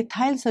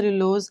 ethyl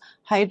cellulose,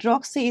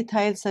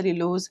 hydroxyethyl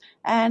cellulose,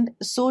 and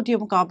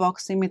sodium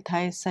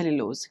carboxymethyl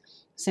cellulose.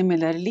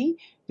 Similarly,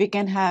 we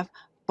can have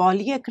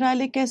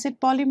polyacrylic acid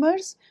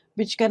polymers,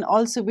 which can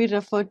also be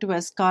referred to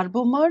as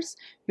carbomers.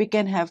 We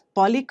can have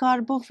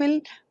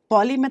polycarbophil,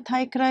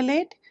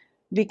 polymethacrylate.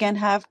 We can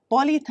have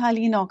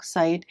polyethylene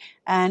oxide,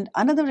 and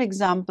another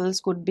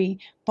examples could be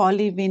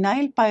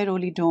polyvinyl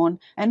pyrrolidone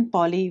and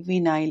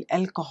polyvinyl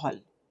alcohol.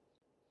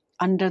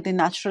 Under the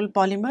natural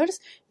polymers,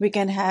 we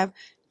can have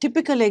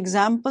typical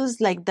examples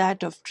like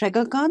that of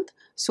tragacanth,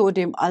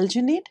 sodium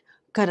alginate,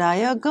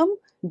 caraya gum,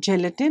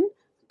 gelatin,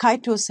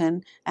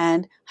 chitosan,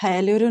 and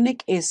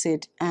hyaluronic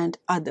acid, and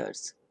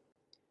others.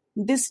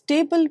 This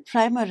table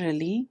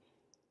primarily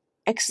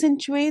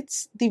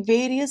accentuates the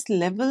various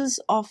levels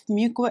of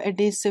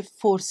mucoadhesive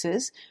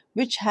forces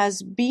which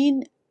has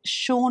been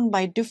shown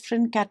by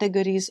different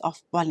categories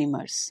of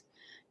polymers.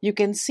 You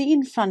can see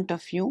in front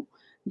of you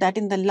that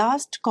in the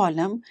last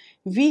column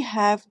we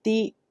have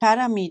the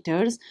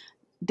parameters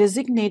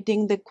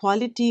designating the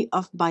quality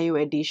of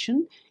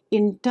bioadhesion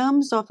in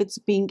terms of its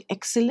being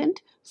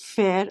excellent,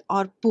 fair,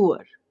 or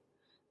poor.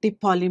 The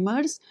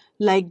polymers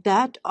like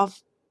that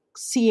of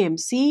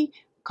CMC,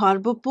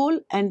 Carbopol,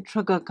 and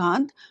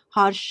Tragacanth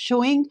are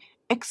showing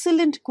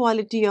excellent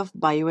quality of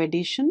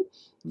bioadhesion,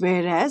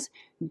 whereas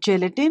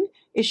gelatin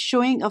is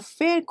showing a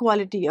fair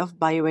quality of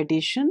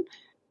bioadhesion,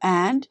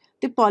 and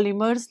the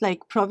polymers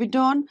like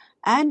Providone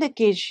and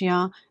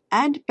Acacia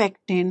and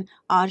Pectin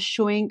are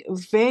showing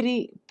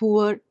very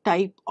poor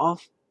type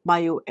of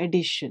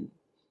bioadhesion.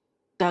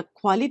 The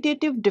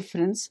qualitative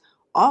difference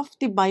of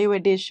the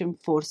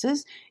bioadhesion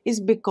forces is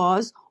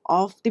because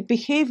of the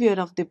behavior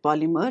of the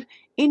polymer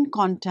in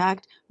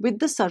contact with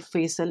the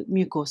surfacal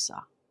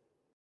mucosa.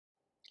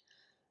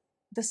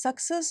 The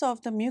success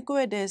of the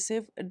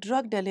mucoadhesive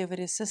drug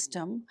delivery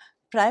system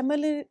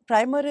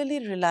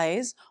primarily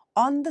relies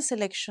on the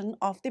selection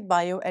of the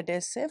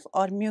bioadhesive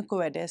or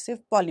mucoadhesive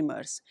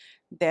polymers.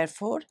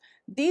 Therefore,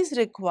 these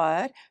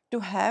require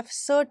to have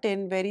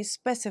certain very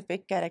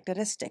specific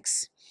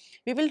characteristics.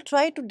 We will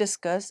try to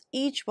discuss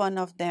each one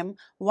of them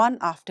one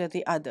after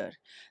the other.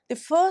 The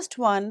first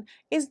one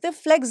is the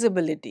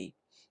flexibility.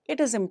 It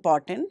is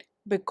important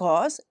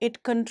because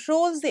it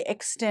controls the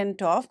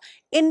extent of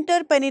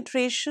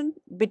interpenetration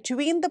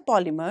between the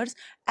polymers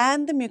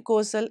and the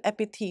mucosal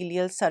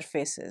epithelial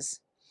surfaces.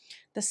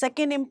 The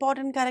second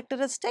important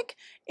characteristic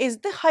is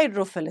the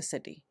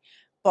hydrophilicity.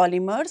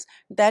 Polymers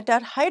that are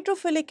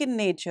hydrophilic in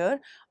nature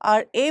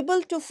are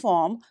able to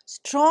form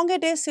strong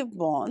adhesive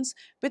bonds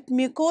with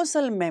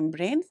mucosal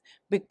membranes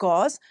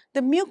because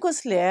the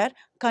mucous layer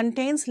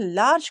contains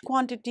large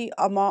quantity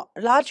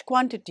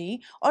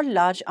or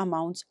large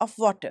amounts of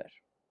water.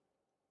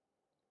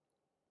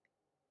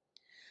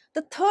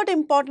 The third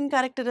important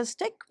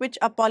characteristic which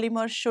a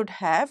polymer should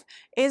have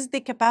is the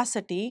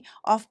capacity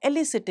of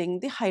eliciting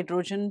the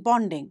hydrogen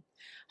bonding.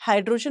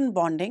 Hydrogen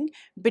bonding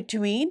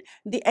between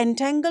the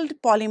entangled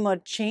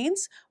polymer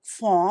chains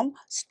form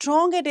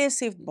strong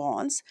adhesive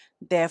bonds.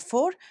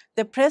 Therefore,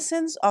 the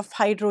presence of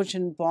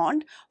hydrogen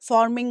bond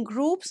forming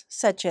groups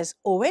such as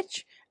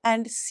OH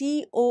and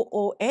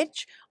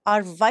COOH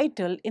are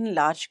vital in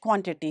large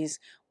quantities.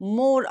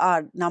 More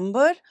are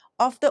number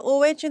of the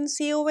OH and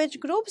COH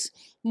groups,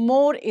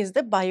 more is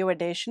the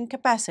bioadhesion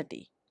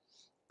capacity.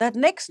 The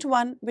next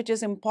one, which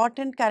is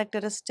important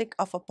characteristic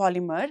of a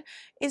polymer,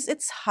 is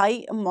its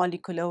high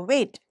molecular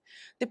weight.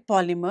 The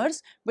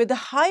polymers with a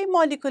high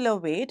molecular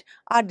weight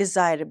are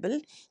desirable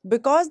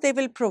because they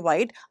will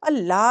provide a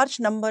large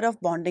number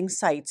of bonding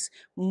sites.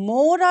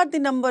 More are the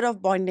number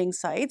of bonding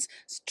sites,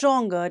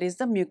 stronger is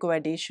the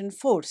mucoadhesion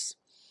force.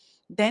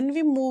 Then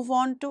we move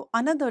on to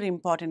another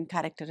important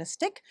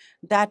characteristic,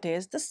 that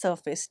is the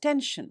surface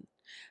tension.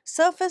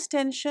 Surface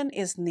tension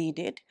is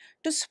needed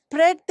to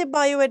spread the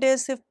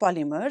bioadhesive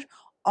polymer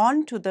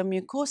onto the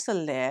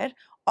mucosal layer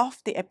of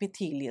the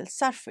epithelial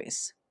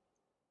surface.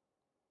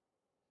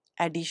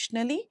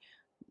 Additionally,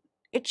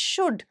 it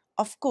should,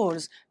 of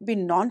course, be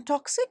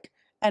non-toxic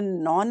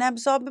and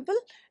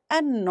non-absorbable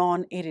and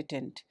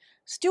non-irritant.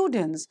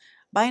 Students,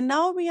 by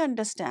now we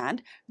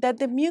understand that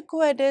the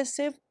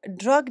mucoadhesive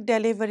drug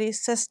delivery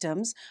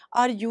systems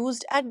are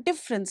used at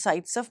different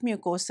sites of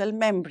mucosal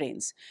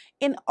membranes.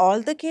 In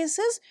all the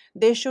cases,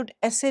 they should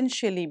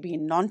essentially be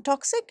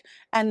non-toxic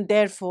and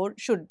therefore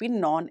should be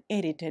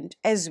non-irritant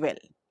as well.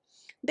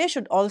 They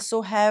should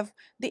also have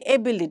the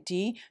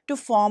ability to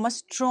form a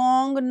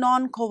strong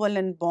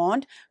non-covalent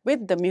bond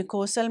with the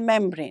mucosal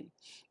membrane.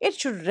 It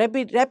should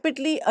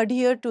rapidly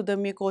adhere to the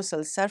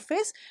mucosal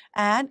surface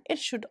and it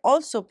should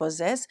also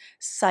possess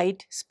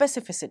site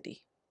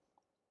specificity.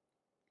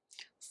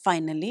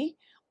 Finally,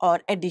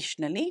 or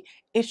additionally,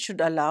 it should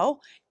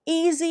allow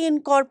easy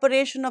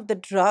incorporation of the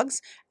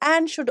drugs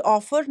and should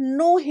offer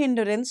no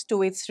hindrance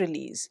to its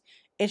release.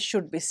 It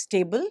should be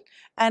stable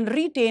and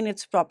retain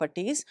its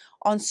properties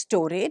on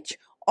storage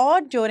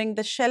or during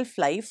the shelf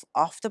life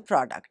of the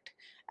product.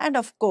 And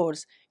of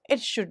course, it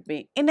should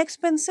be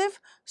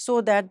inexpensive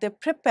so that the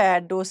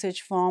prepared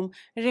dosage form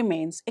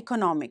remains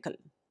economical.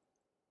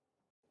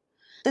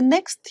 The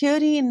next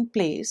theory in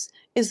place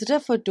is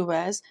referred to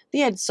as the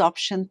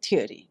adsorption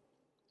theory.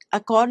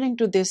 According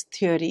to this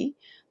theory,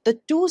 the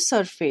two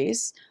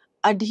surfaces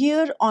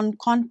adhere on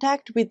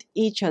contact with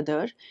each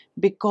other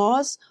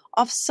because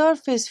of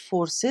surface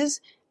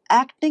forces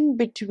acting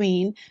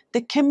between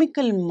the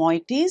chemical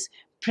moieties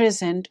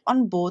present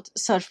on both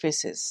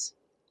surfaces.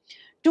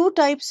 Two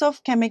types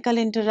of chemical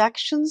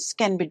interactions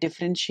can be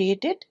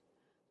differentiated.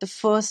 The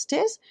first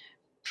is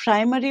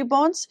primary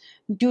bonds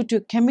due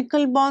to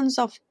chemical bonds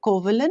of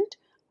covalent,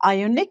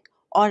 ionic,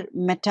 or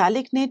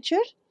metallic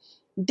nature.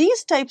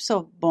 These types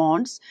of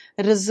bonds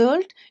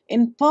result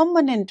in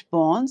permanent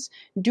bonds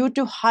due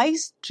to high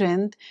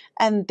strength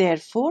and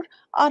therefore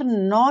are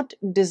not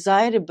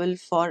desirable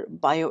for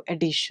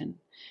bioadhesion.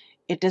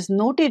 It is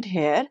noted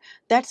here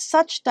that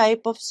such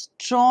type of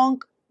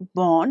strong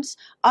bonds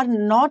are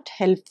not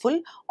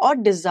helpful or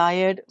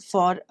desired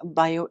for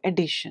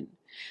bioadhesion.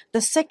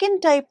 The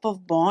second type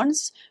of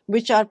bonds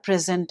which are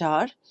present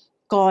are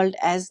called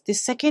as the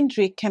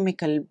secondary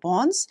chemical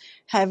bonds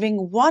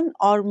having one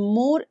or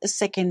more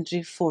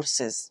secondary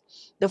forces.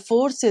 The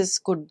forces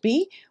could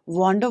be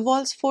van der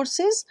Waals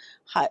forces,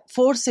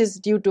 forces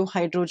due to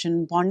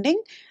hydrogen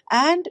bonding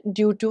and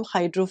due to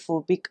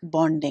hydrophobic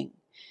bonding.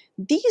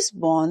 These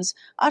bonds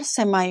are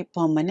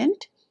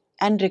semi-permanent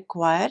and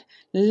require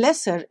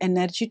lesser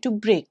energy to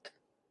break.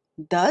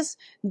 Thus,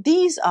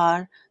 these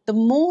are the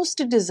most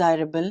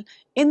desirable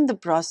in the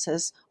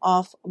process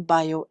of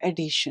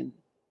bioadhesion.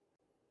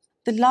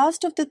 The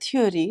last of the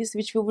theories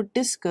which we would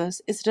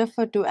discuss is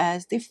referred to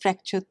as the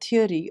fracture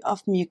theory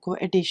of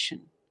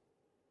mucoadhesion.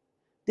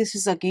 This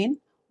is again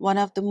one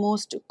of the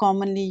most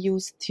commonly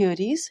used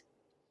theories.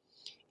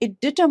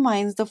 It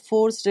determines the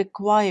force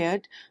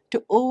required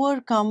to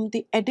overcome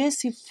the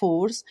adhesive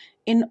force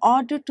in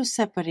order to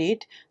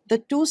separate the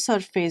two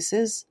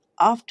surfaces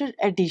after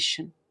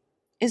adhesion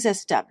is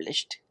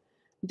established.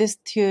 This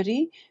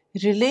theory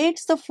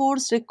relates the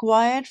force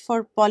required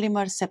for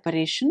polymer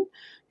separation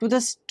to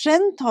the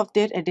strength of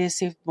their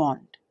adhesive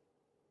bond.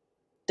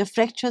 The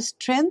fracture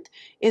strength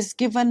is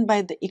given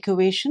by the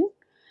equation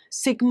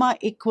sigma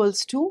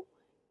equals to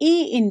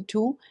E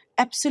into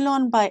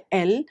epsilon by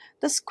L,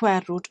 the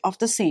square root of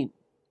the same,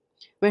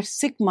 where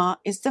sigma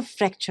is the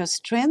fracture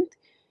strength,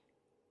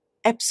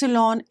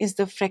 epsilon is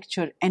the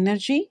fracture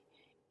energy,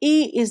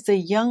 E is the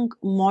Young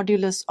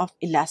modulus of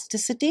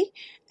elasticity,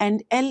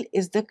 and L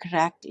is the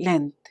crack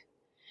length.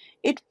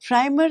 It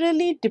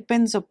primarily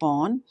depends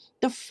upon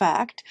the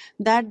fact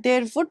that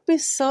there would be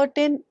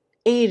certain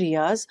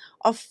areas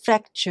of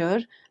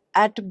fracture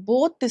at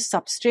both the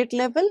substrate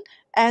level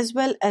as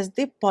well as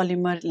the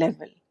polymer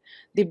level.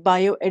 The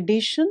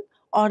bioadhesion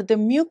or the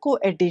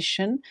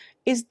mucoadhesion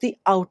is the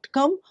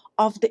outcome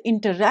of the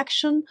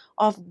interaction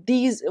of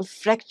these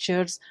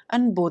fractures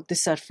on both the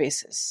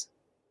surfaces.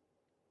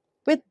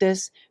 With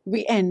this,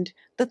 we end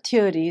the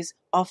theories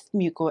of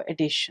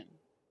mucoadhesion.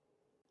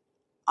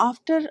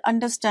 After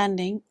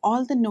understanding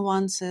all the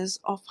nuances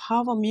of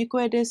how a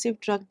mucoadhesive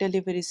drug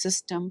delivery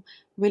system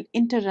will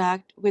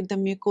interact with the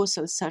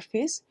mucosal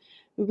surface,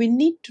 we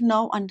need to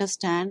now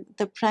understand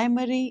the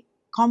primary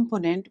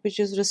component which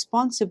is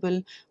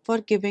responsible for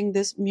giving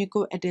this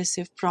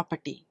mucoadhesive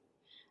property.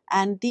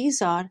 And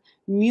these are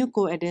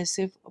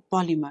mucoadhesive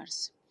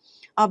polymers.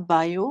 A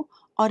bio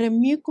or a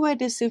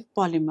mucoadhesive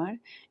polymer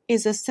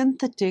is a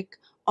synthetic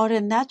or a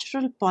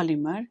natural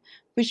polymer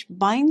which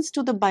binds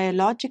to the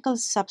biological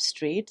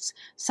substrates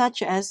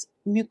such as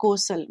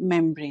mucosal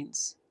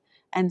membranes,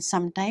 and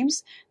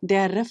sometimes they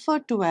are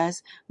referred to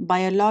as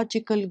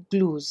biological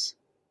glues.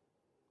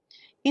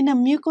 In a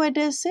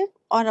mucoadhesive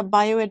or a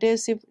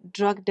bioadhesive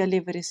drug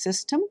delivery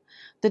system,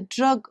 the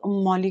drug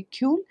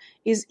molecule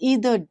is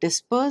either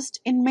dispersed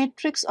in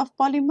matrix of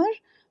polymer,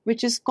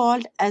 which is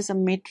called as a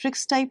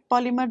matrix type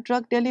polymer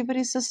drug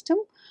delivery system,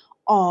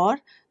 or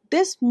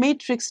this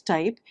matrix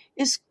type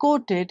is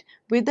coated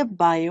with a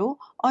bio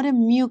or a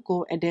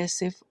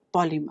mucoadhesive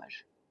polymer.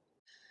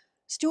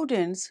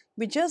 Students,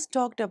 we just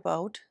talked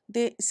about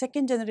the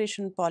second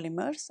generation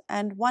polymers,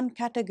 and one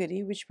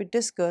category which we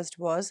discussed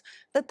was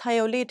the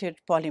thiolated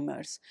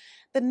polymers.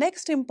 The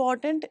next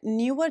important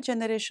newer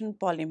generation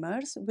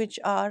polymers, which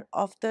are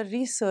of the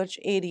research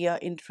area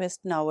interest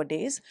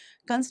nowadays,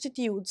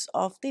 constitutes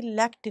of the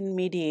lactin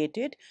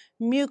mediated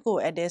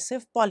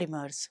mucoadhesive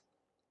polymers.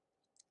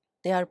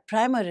 They are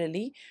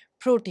primarily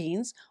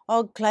proteins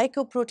or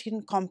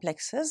glycoprotein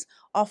complexes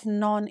of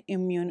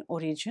non-immune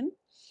origin.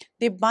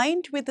 They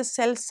bind with the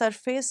cell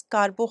surface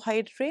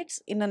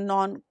carbohydrates in a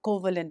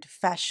non-covalent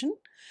fashion.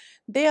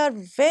 They are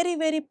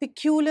very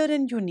peculiar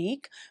and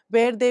unique,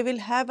 where they will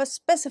have a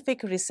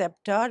specific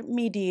receptor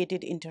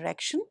mediated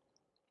interaction.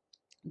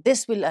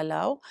 This will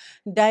allow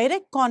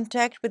direct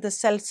contact with the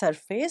cell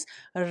surface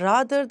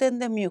rather than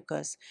the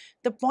mucus.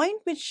 The point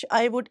which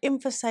I would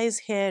emphasize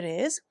here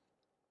is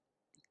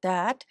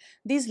that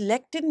these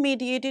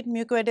lectin-mediated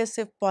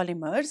mucoadhesive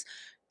polymers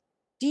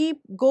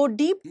go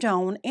deep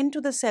down into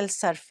the cell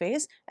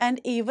surface and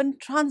even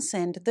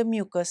transcend the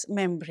mucous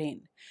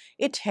membrane.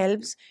 It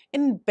helps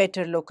in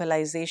better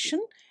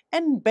localization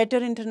and better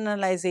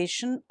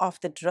internalization of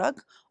the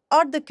drug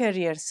or the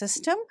carrier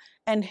system,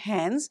 and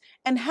hence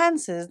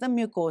enhances the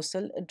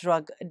mucosal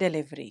drug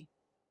delivery.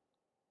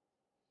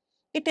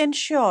 It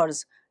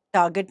ensures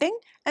targeting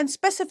and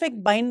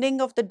specific binding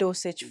of the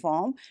dosage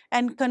form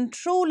and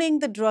controlling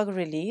the drug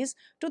release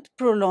to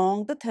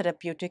prolong the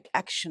therapeutic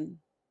action.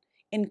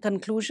 In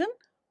conclusion,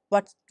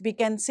 what we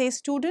can say,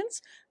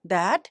 students,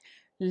 that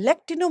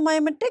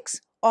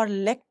lectinomimetics or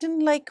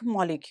lectin-like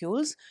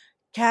molecules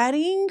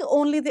carrying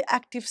only the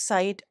active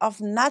site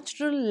of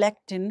natural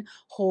lectin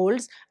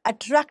holds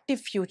attractive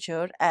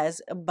future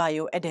as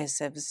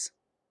bioadhesives.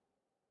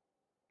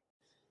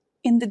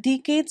 In the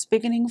decades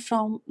beginning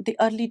from the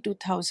early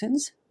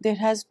 2000s, there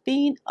has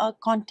been a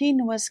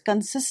continuous,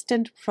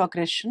 consistent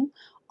progression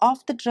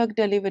of the drug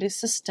delivery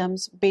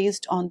systems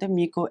based on the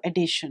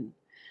mucoadhesion.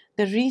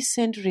 The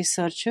recent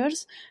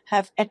researchers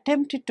have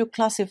attempted to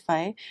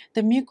classify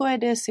the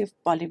mucoadhesive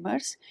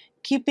polymers,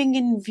 keeping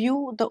in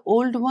view the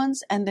old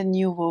ones and the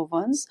newer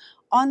ones,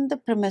 on the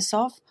premise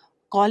of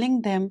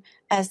calling them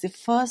as the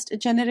first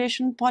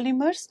generation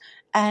polymers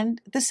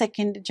and the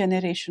second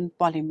generation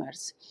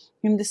polymers.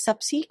 In the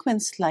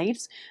subsequent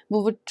slides,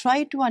 we would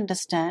try to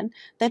understand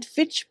that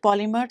which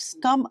polymers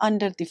come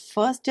under the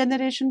first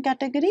generation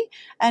category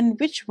and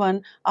which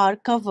one are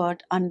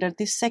covered under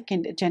the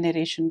second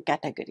generation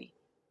category.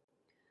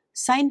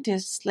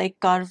 Scientists like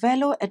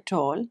Carvalho et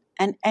al.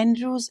 And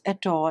Andrews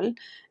et al.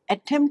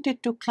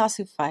 Attempted to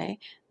classify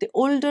the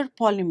older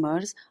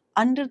polymers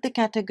under the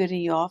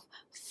category of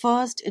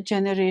first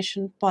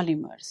generation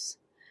polymers.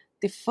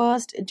 The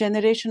first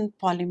generation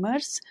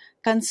polymers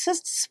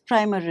consists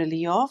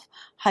primarily of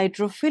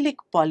hydrophilic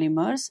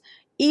polymers,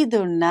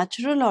 either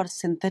natural or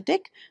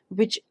synthetic,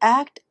 which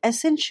act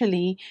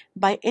essentially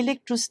by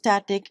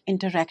electrostatic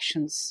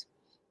interactions.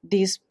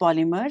 These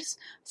polymers,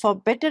 for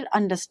better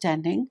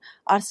understanding,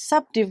 are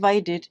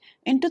subdivided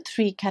into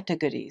three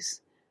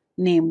categories,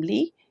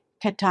 namely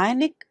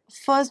cationic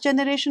first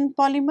generation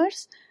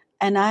polymers,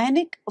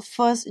 anionic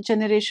first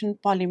generation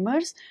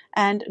polymers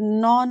and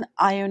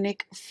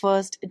non-ionic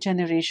first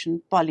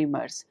generation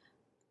polymers.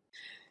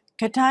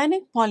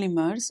 Cationic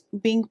polymers,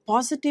 being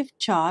positive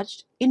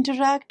charged,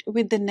 interact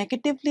with the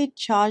negatively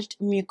charged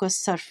mucous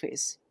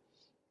surface.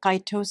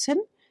 Chitosan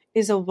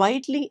is a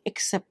widely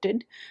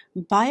accepted,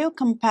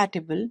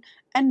 biocompatible,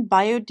 and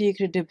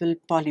biodegradable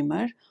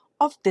polymer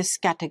of this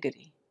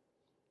category.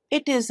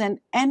 It is an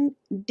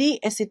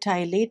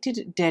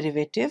N-deacetylated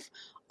derivative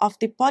of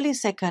the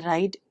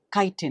polysaccharide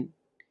chitin,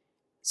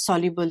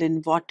 soluble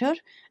in water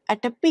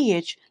at a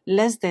pH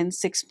less than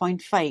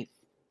 6.5.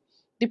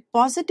 The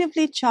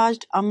positively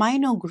charged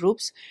amino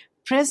groups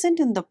present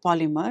in the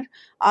polymer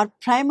are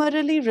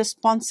primarily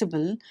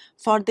responsible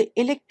for the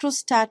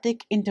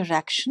electrostatic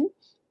interaction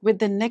with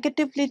the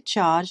negatively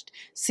charged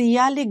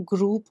sialic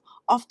group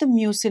of the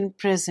mucin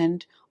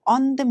present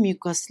on the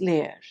mucous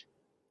layer.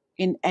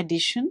 In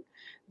addition,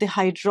 the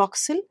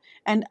hydroxyl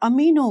and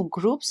amino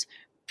groups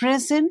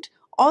present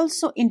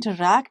also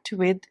interact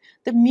with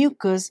the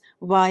mucus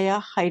via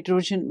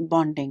hydrogen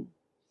bonding.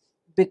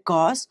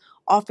 Because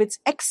of its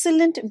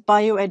excellent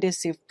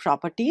bioadhesive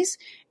properties,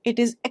 it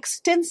is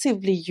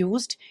extensively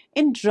used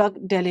in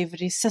drug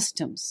delivery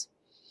systems.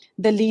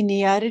 The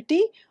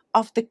linearity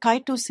of the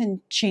chitosan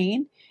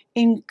chain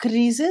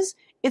increases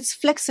its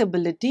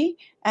flexibility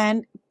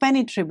and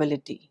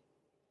penetrability.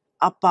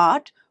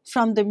 Apart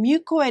from the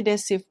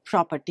mucoadhesive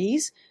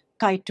properties,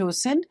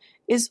 chitosan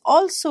is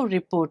also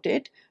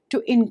reported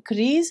to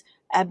increase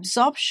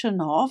absorption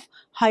of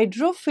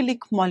hydrophilic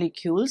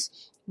molecules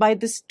by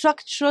the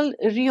structural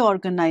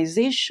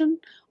reorganization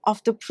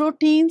of the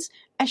proteins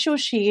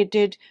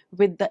associated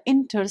with the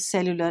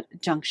intercellular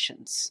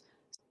junctions.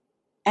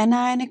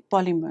 Anionic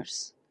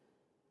polymers.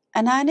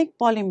 Anionic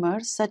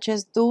polymers, such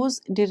as those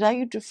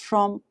derived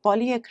from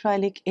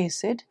polyacrylic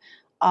acid,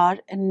 are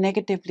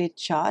negatively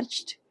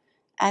charged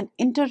and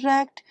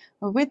interact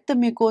with the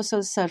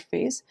mucosal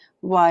surface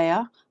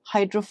via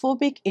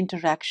hydrophobic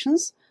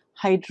interactions,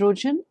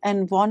 hydrogen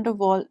and van der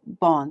Waals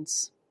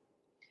bonds.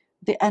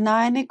 The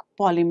anionic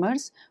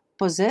polymers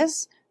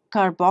possess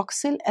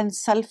carboxyl and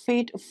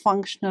sulfate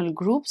functional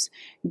groups,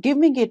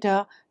 giving it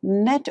a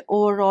net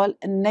overall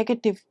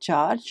negative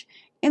charge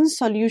in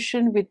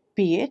solution with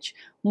pH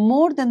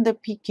more than the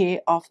pK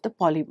of the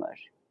polymer.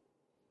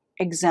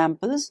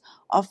 Examples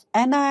of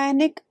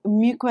anionic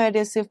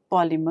mucoadhesive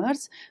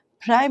polymers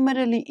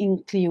primarily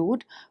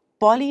include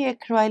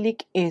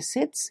polyacrylic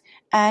acids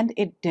and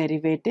its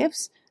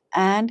derivatives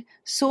and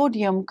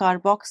sodium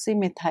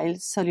carboxymethyl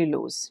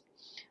cellulose.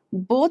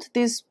 Both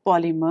these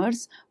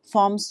polymers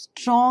form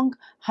strong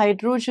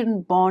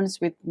hydrogen bonds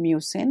with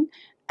mucin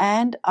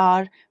and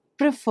are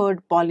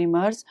preferred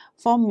polymers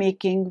for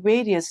making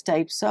various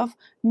types of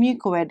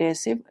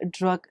mucoadhesive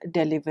drug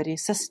delivery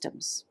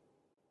systems.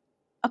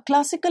 A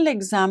classical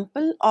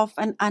example of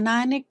an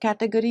anionic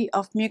category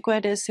of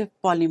mucoadhesive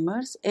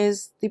polymers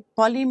is the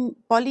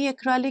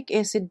polyacrylic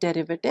acid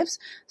derivatives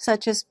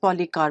such as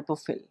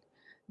polycarbophil.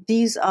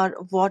 These are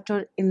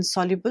water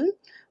insoluble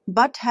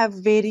but have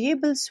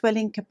variable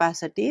swelling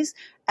capacities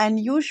and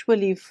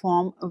usually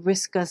form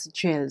viscous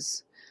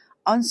gels.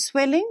 On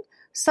swelling,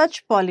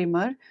 such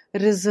polymer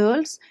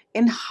results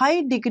in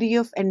high degree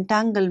of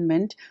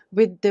entanglement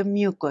with the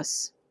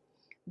mucus.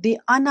 The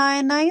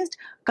unionized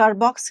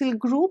carboxyl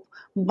group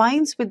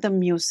binds with the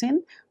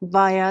mucin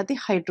via the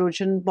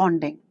hydrogen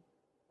bonding.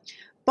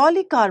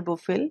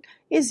 Polycarbophil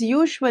is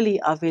usually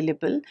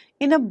available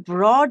in a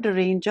broad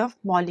range of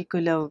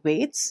molecular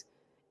weights.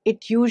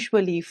 It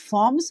usually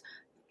forms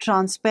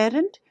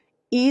transparent,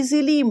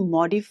 easily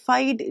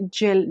modified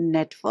gel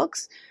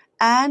networks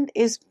and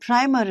is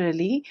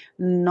primarily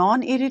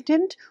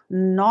non-irritant,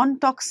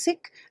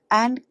 non-toxic,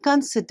 and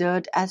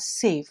considered as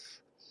safe.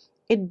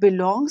 It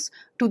belongs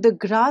to the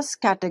GRAS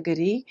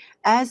category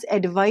as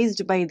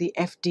advised by the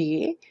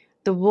FDA.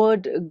 The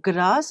word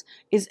GRAS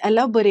is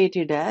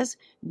elaborated as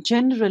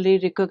generally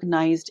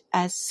recognized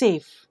as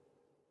safe.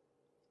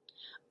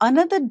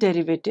 Another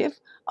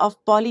derivative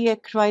of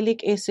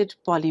polyacrylic acid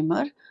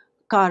polymer,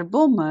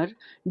 carbomer,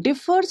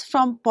 differs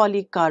from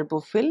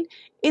polycarbophil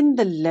in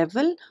the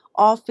level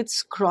of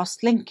its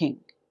cross-linking.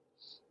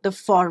 The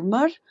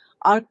former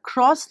are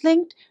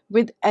cross-linked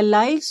with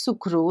allyl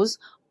sucrose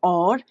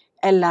or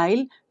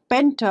allyl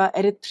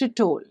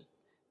pentaerythritol,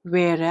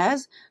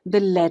 whereas the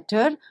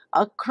latter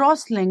are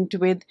cross-linked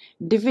with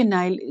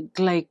divinyl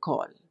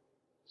glycol.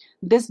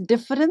 This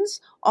difference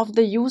of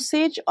the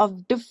usage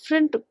of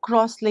different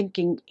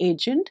cross-linking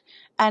agent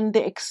and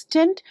the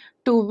extent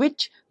to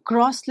which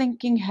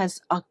cross-linking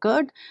has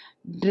occurred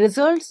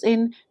results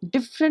in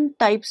different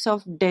types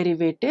of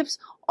derivatives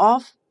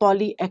of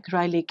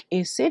polyacrylic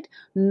acid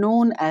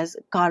known as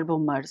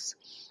carbomers.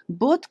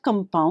 Both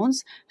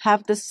compounds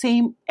have the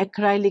same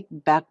acrylic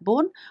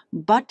backbone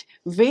but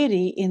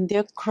vary in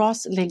their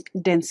cross-link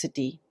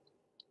density.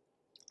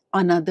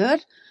 Another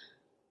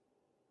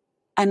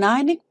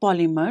anionic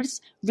polymers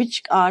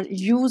which are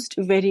used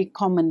very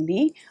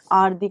commonly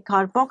are the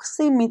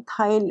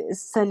carboxymethyl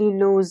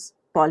cellulose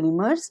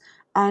polymers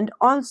and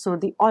also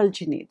the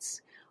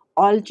alginates.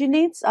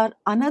 Alginates are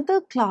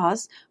another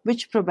class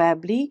which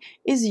probably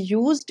is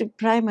used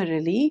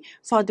primarily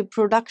for the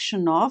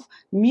production of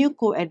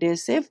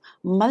mucoadhesive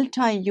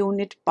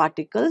multi-unit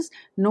particles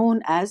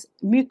known as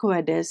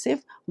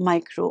mucoadhesive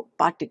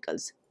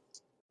microparticles.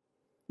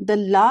 The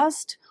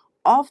last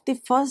of the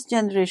first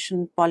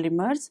generation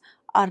polymers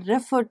are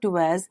referred to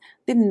as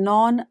the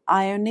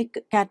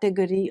non-ionic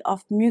category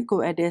of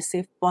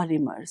mucoadhesive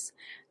polymers.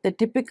 The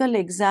typical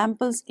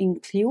examples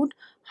include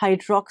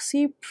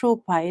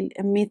hydroxypropyl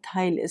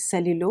methyl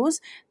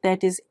cellulose,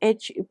 that is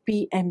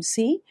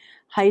HPMC,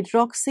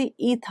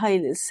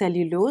 hydroxyethyl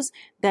cellulose,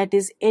 that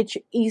is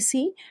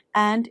HEC,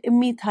 and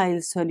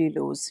methyl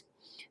cellulose.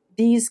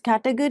 These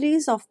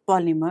categories of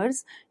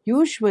polymers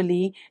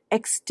usually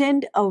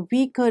extend a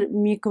weaker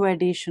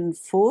mucoadhesion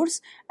force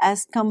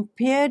as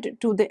compared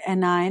to the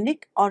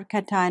anionic or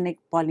cationic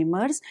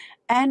polymers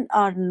and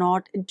are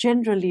not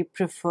generally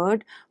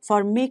preferred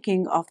for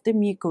making of the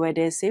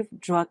mucoadhesive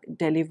drug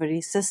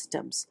delivery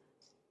systems.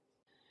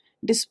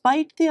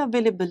 Despite the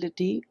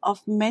availability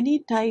of many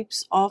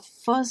types of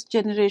first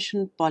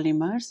generation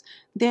polymers,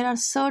 there are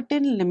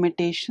certain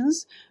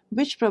limitations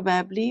which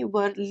probably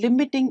were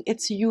limiting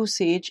its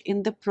usage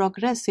in the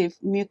progressive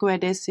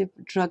mucoadhesive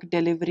drug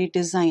delivery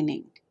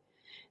designing.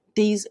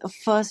 These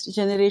first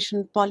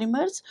generation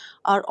polymers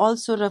are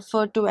also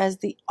referred to as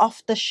the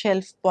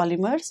off-the-shelf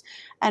polymers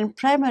and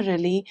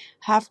primarily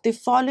have the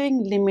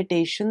following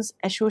limitations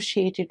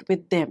associated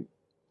with them.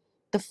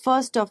 The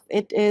first of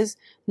it is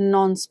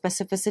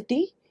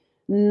non-specificity,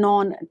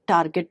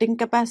 non-targeting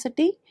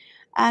capacity,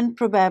 and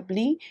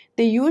probably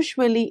they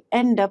usually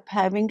end up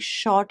having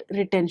short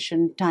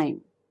retention time.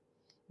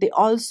 They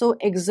also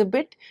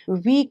exhibit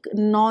weak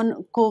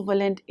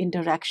non-covalent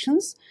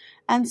interactions,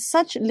 and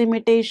such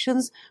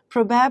limitations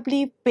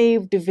probably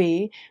paved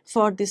way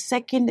for the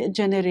second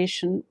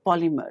generation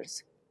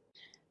polymers.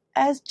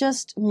 As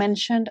just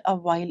mentioned a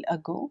while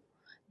ago,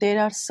 there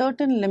are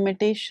certain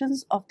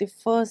limitations of the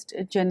first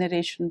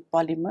generation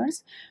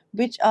polymers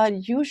which are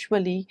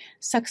usually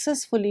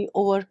successfully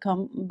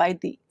overcome by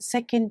the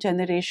second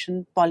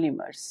generation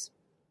polymers.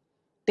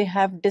 They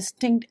have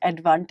distinct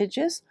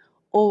advantages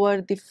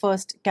over the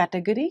first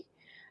category,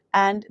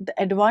 and the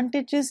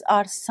advantages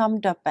are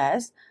summed up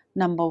as: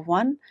 number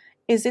one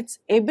is its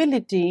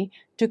ability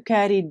to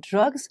carry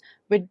drugs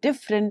with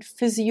different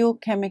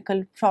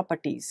physiochemical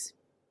properties.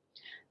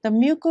 The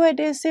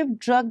mucoadhesive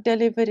drug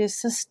delivery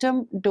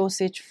system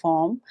dosage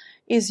form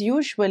is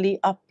usually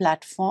a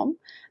platform,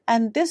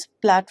 and this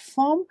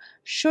platform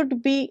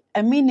should be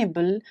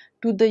amenable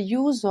to the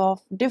use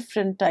of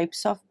different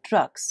types of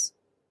drugs.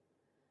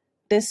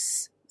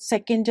 This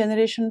second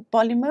generation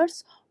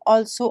polymers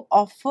also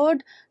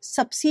offered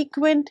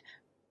subsequent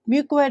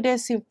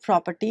mucoadhesive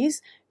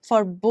properties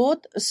for both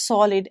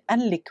solid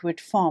and liquid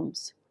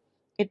forms.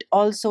 It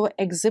also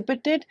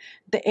exhibited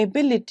the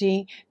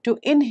ability to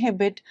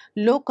inhibit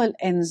local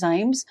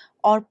enzymes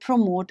or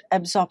promote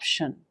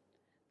absorption.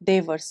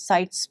 They were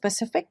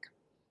site-specific.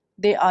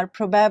 They are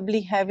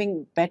probably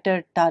having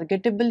better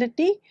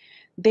targetability.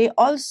 They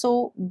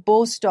also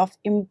boast of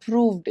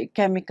improved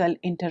chemical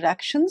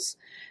interactions.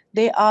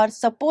 They are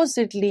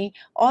supposedly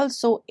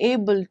also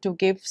able to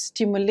give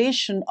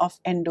stimulation of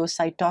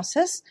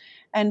endocytosis.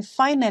 And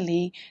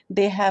finally,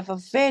 they have a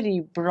very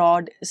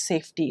broad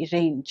safety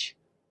range.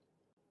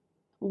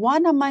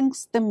 One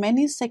amongst the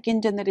many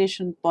second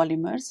generation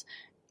polymers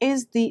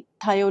is the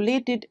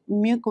thiolated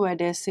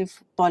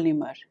mucoadhesive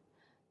polymer.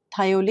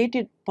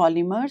 Thiolated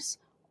polymers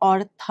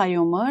or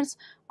thiomers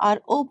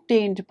are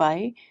obtained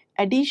by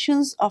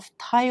additions of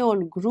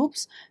thiol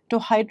groups to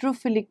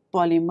hydrophilic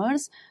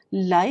polymers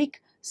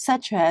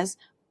such as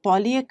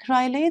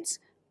polyacrylates,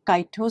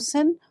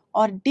 chitosan,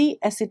 or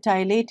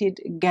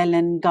deacetylated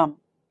galen gum.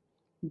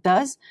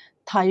 Thus,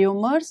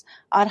 thiomers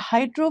are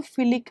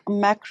hydrophilic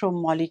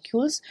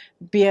macromolecules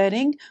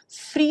bearing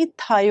free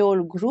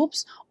thiol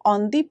groups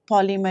on the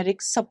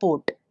polymeric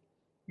support.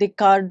 The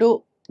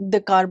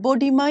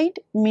carbodimide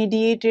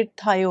mediated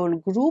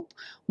thiol group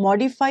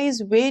modifies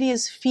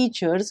various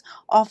features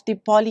of the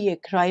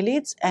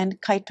polyacrylates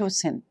and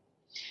chitosan.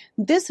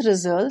 This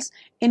results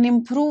in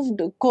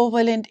improved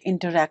covalent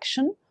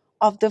interaction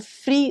of the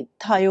free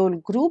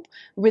thiol group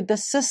with the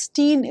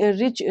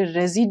cysteine-rich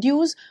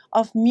residues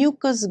of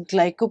mucous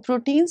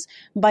glycoproteins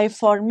by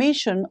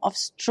formation of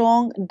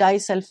strong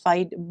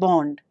disulfide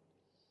bond.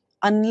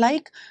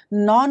 Unlike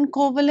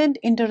non-covalent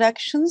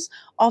interactions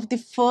of the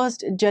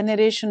first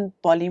generation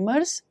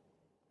polymers,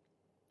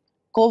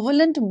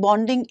 covalent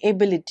bonding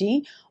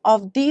ability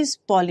of these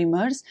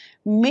polymers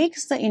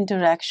makes the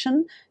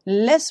interaction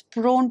less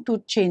prone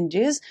to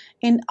changes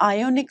in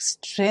ionic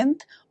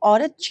strength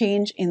or a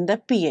change in the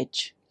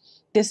pH.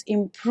 This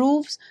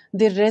improves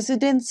the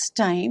residence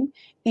time,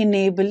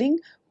 enabling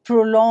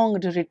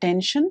prolonged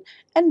retention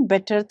and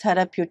better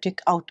therapeutic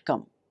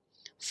outcome.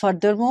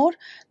 Furthermore,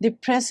 the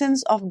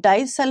presence of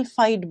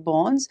disulfide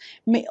bonds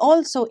may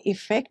also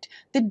affect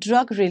the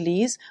drug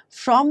release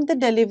from the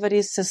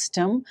delivery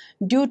system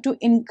due to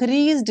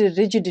increased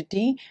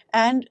rigidity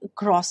and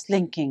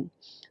cross-linking.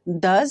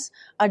 Thus,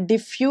 a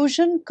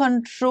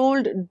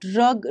diffusion-controlled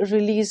drug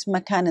release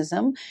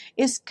mechanism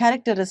is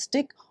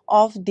characteristic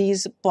of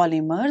these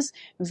polymers,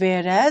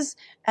 whereas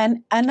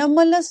an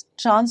anomalous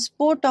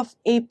transport of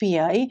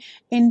API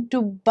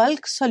into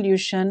bulk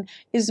solution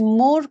is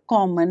more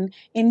common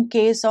in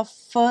case of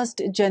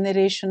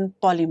first-generation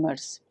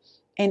polymers.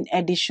 In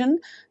addition,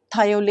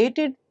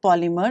 thiolated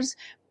polymers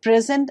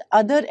present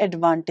other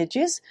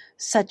advantages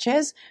such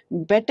as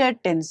better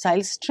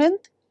tensile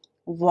strength,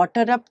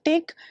 water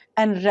uptake,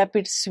 and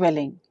rapid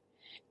swelling.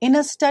 In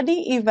a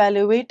study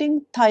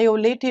evaluating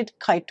thiolated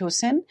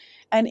chitosan,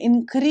 an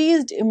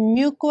increased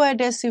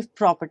mucoadhesive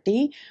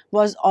property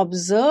was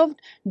observed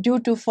due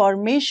to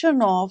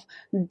formation of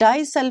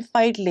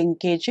disulfide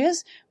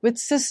linkages with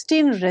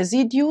cysteine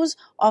residues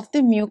of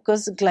the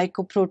mucous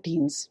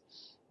glycoproteins.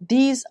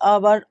 These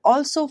were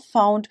also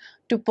found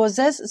to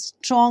possess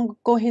strong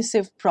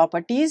cohesive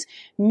properties,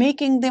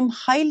 making them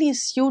highly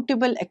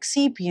suitable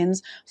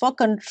excipients for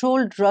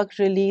controlled drug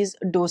release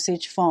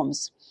dosage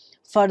forms.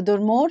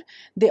 Furthermore,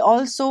 they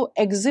also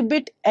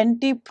exhibit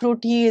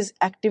anti-protease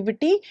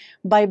activity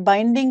by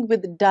binding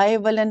with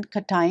divalent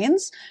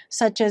cations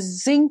such as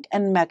zinc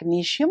and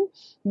magnesium,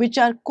 which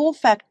are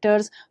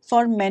cofactors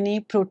for many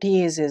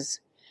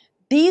proteases.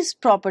 These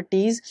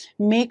properties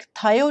make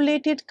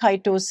thiolated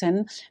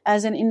chitosan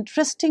as an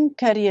interesting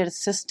carrier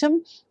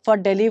system for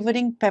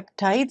delivering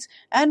peptides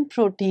and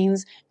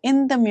proteins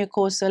in the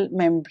mucosal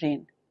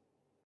membrane.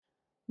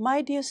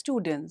 My dear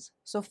students,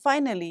 so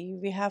finally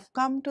we have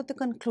come to the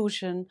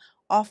conclusion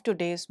of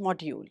today's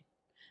module.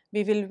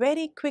 We will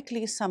very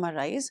quickly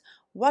summarize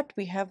what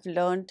we have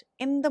learned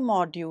in the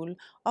module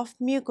of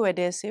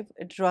mucoadhesive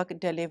drug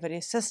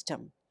delivery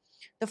system.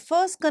 The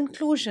first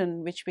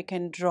conclusion which we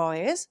can draw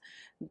is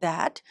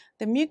that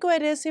the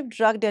mucoadhesive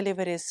drug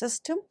delivery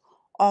system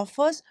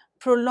offers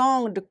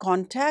prolonged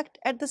contact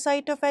at the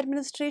site of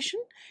administration.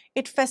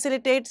 It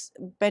facilitates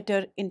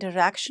better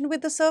interaction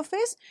with the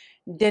surface,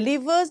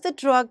 delivers the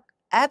drug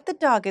at the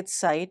target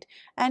site,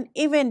 and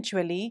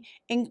eventually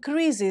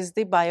increases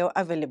the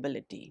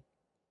bioavailability.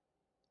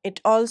 It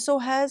also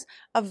has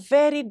a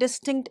very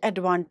distinct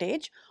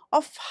advantage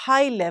of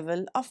high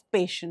level of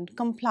patient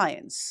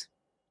compliance.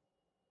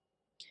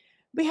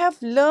 We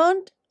have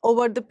learned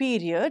over the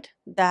period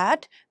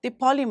that the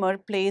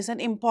polymer plays an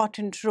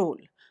important role.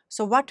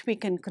 So what we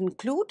can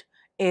conclude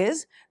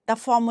is the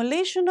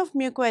formulation of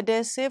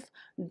mucoadhesive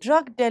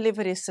drug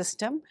delivery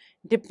system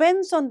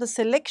depends on the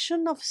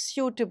selection of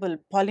suitable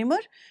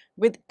polymer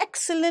with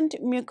excellent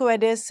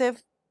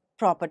mucoadhesive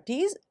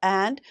properties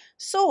and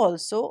so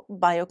also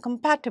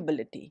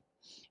biocompatibility.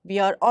 We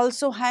are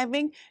also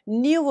having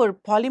newer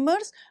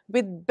polymers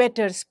with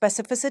better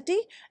specificity,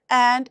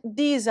 and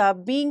these are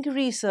being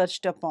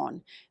researched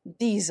upon.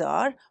 These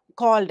are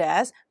called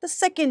as the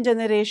second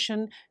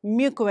generation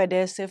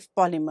mucoadhesive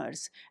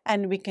polymers,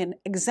 and we can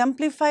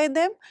exemplify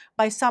them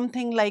by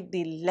something like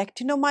the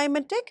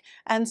lactinomimetic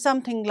and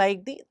something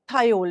like the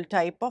thiol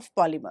type of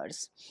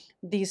polymers.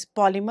 These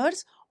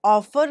polymers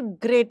offer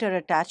greater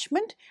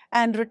attachment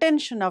and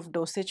retention of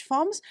dosage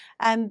forms,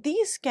 and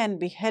these can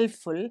be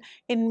helpful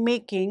in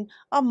making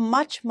a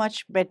much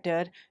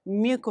better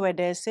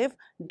mucoadhesive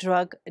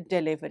drug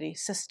delivery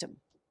system.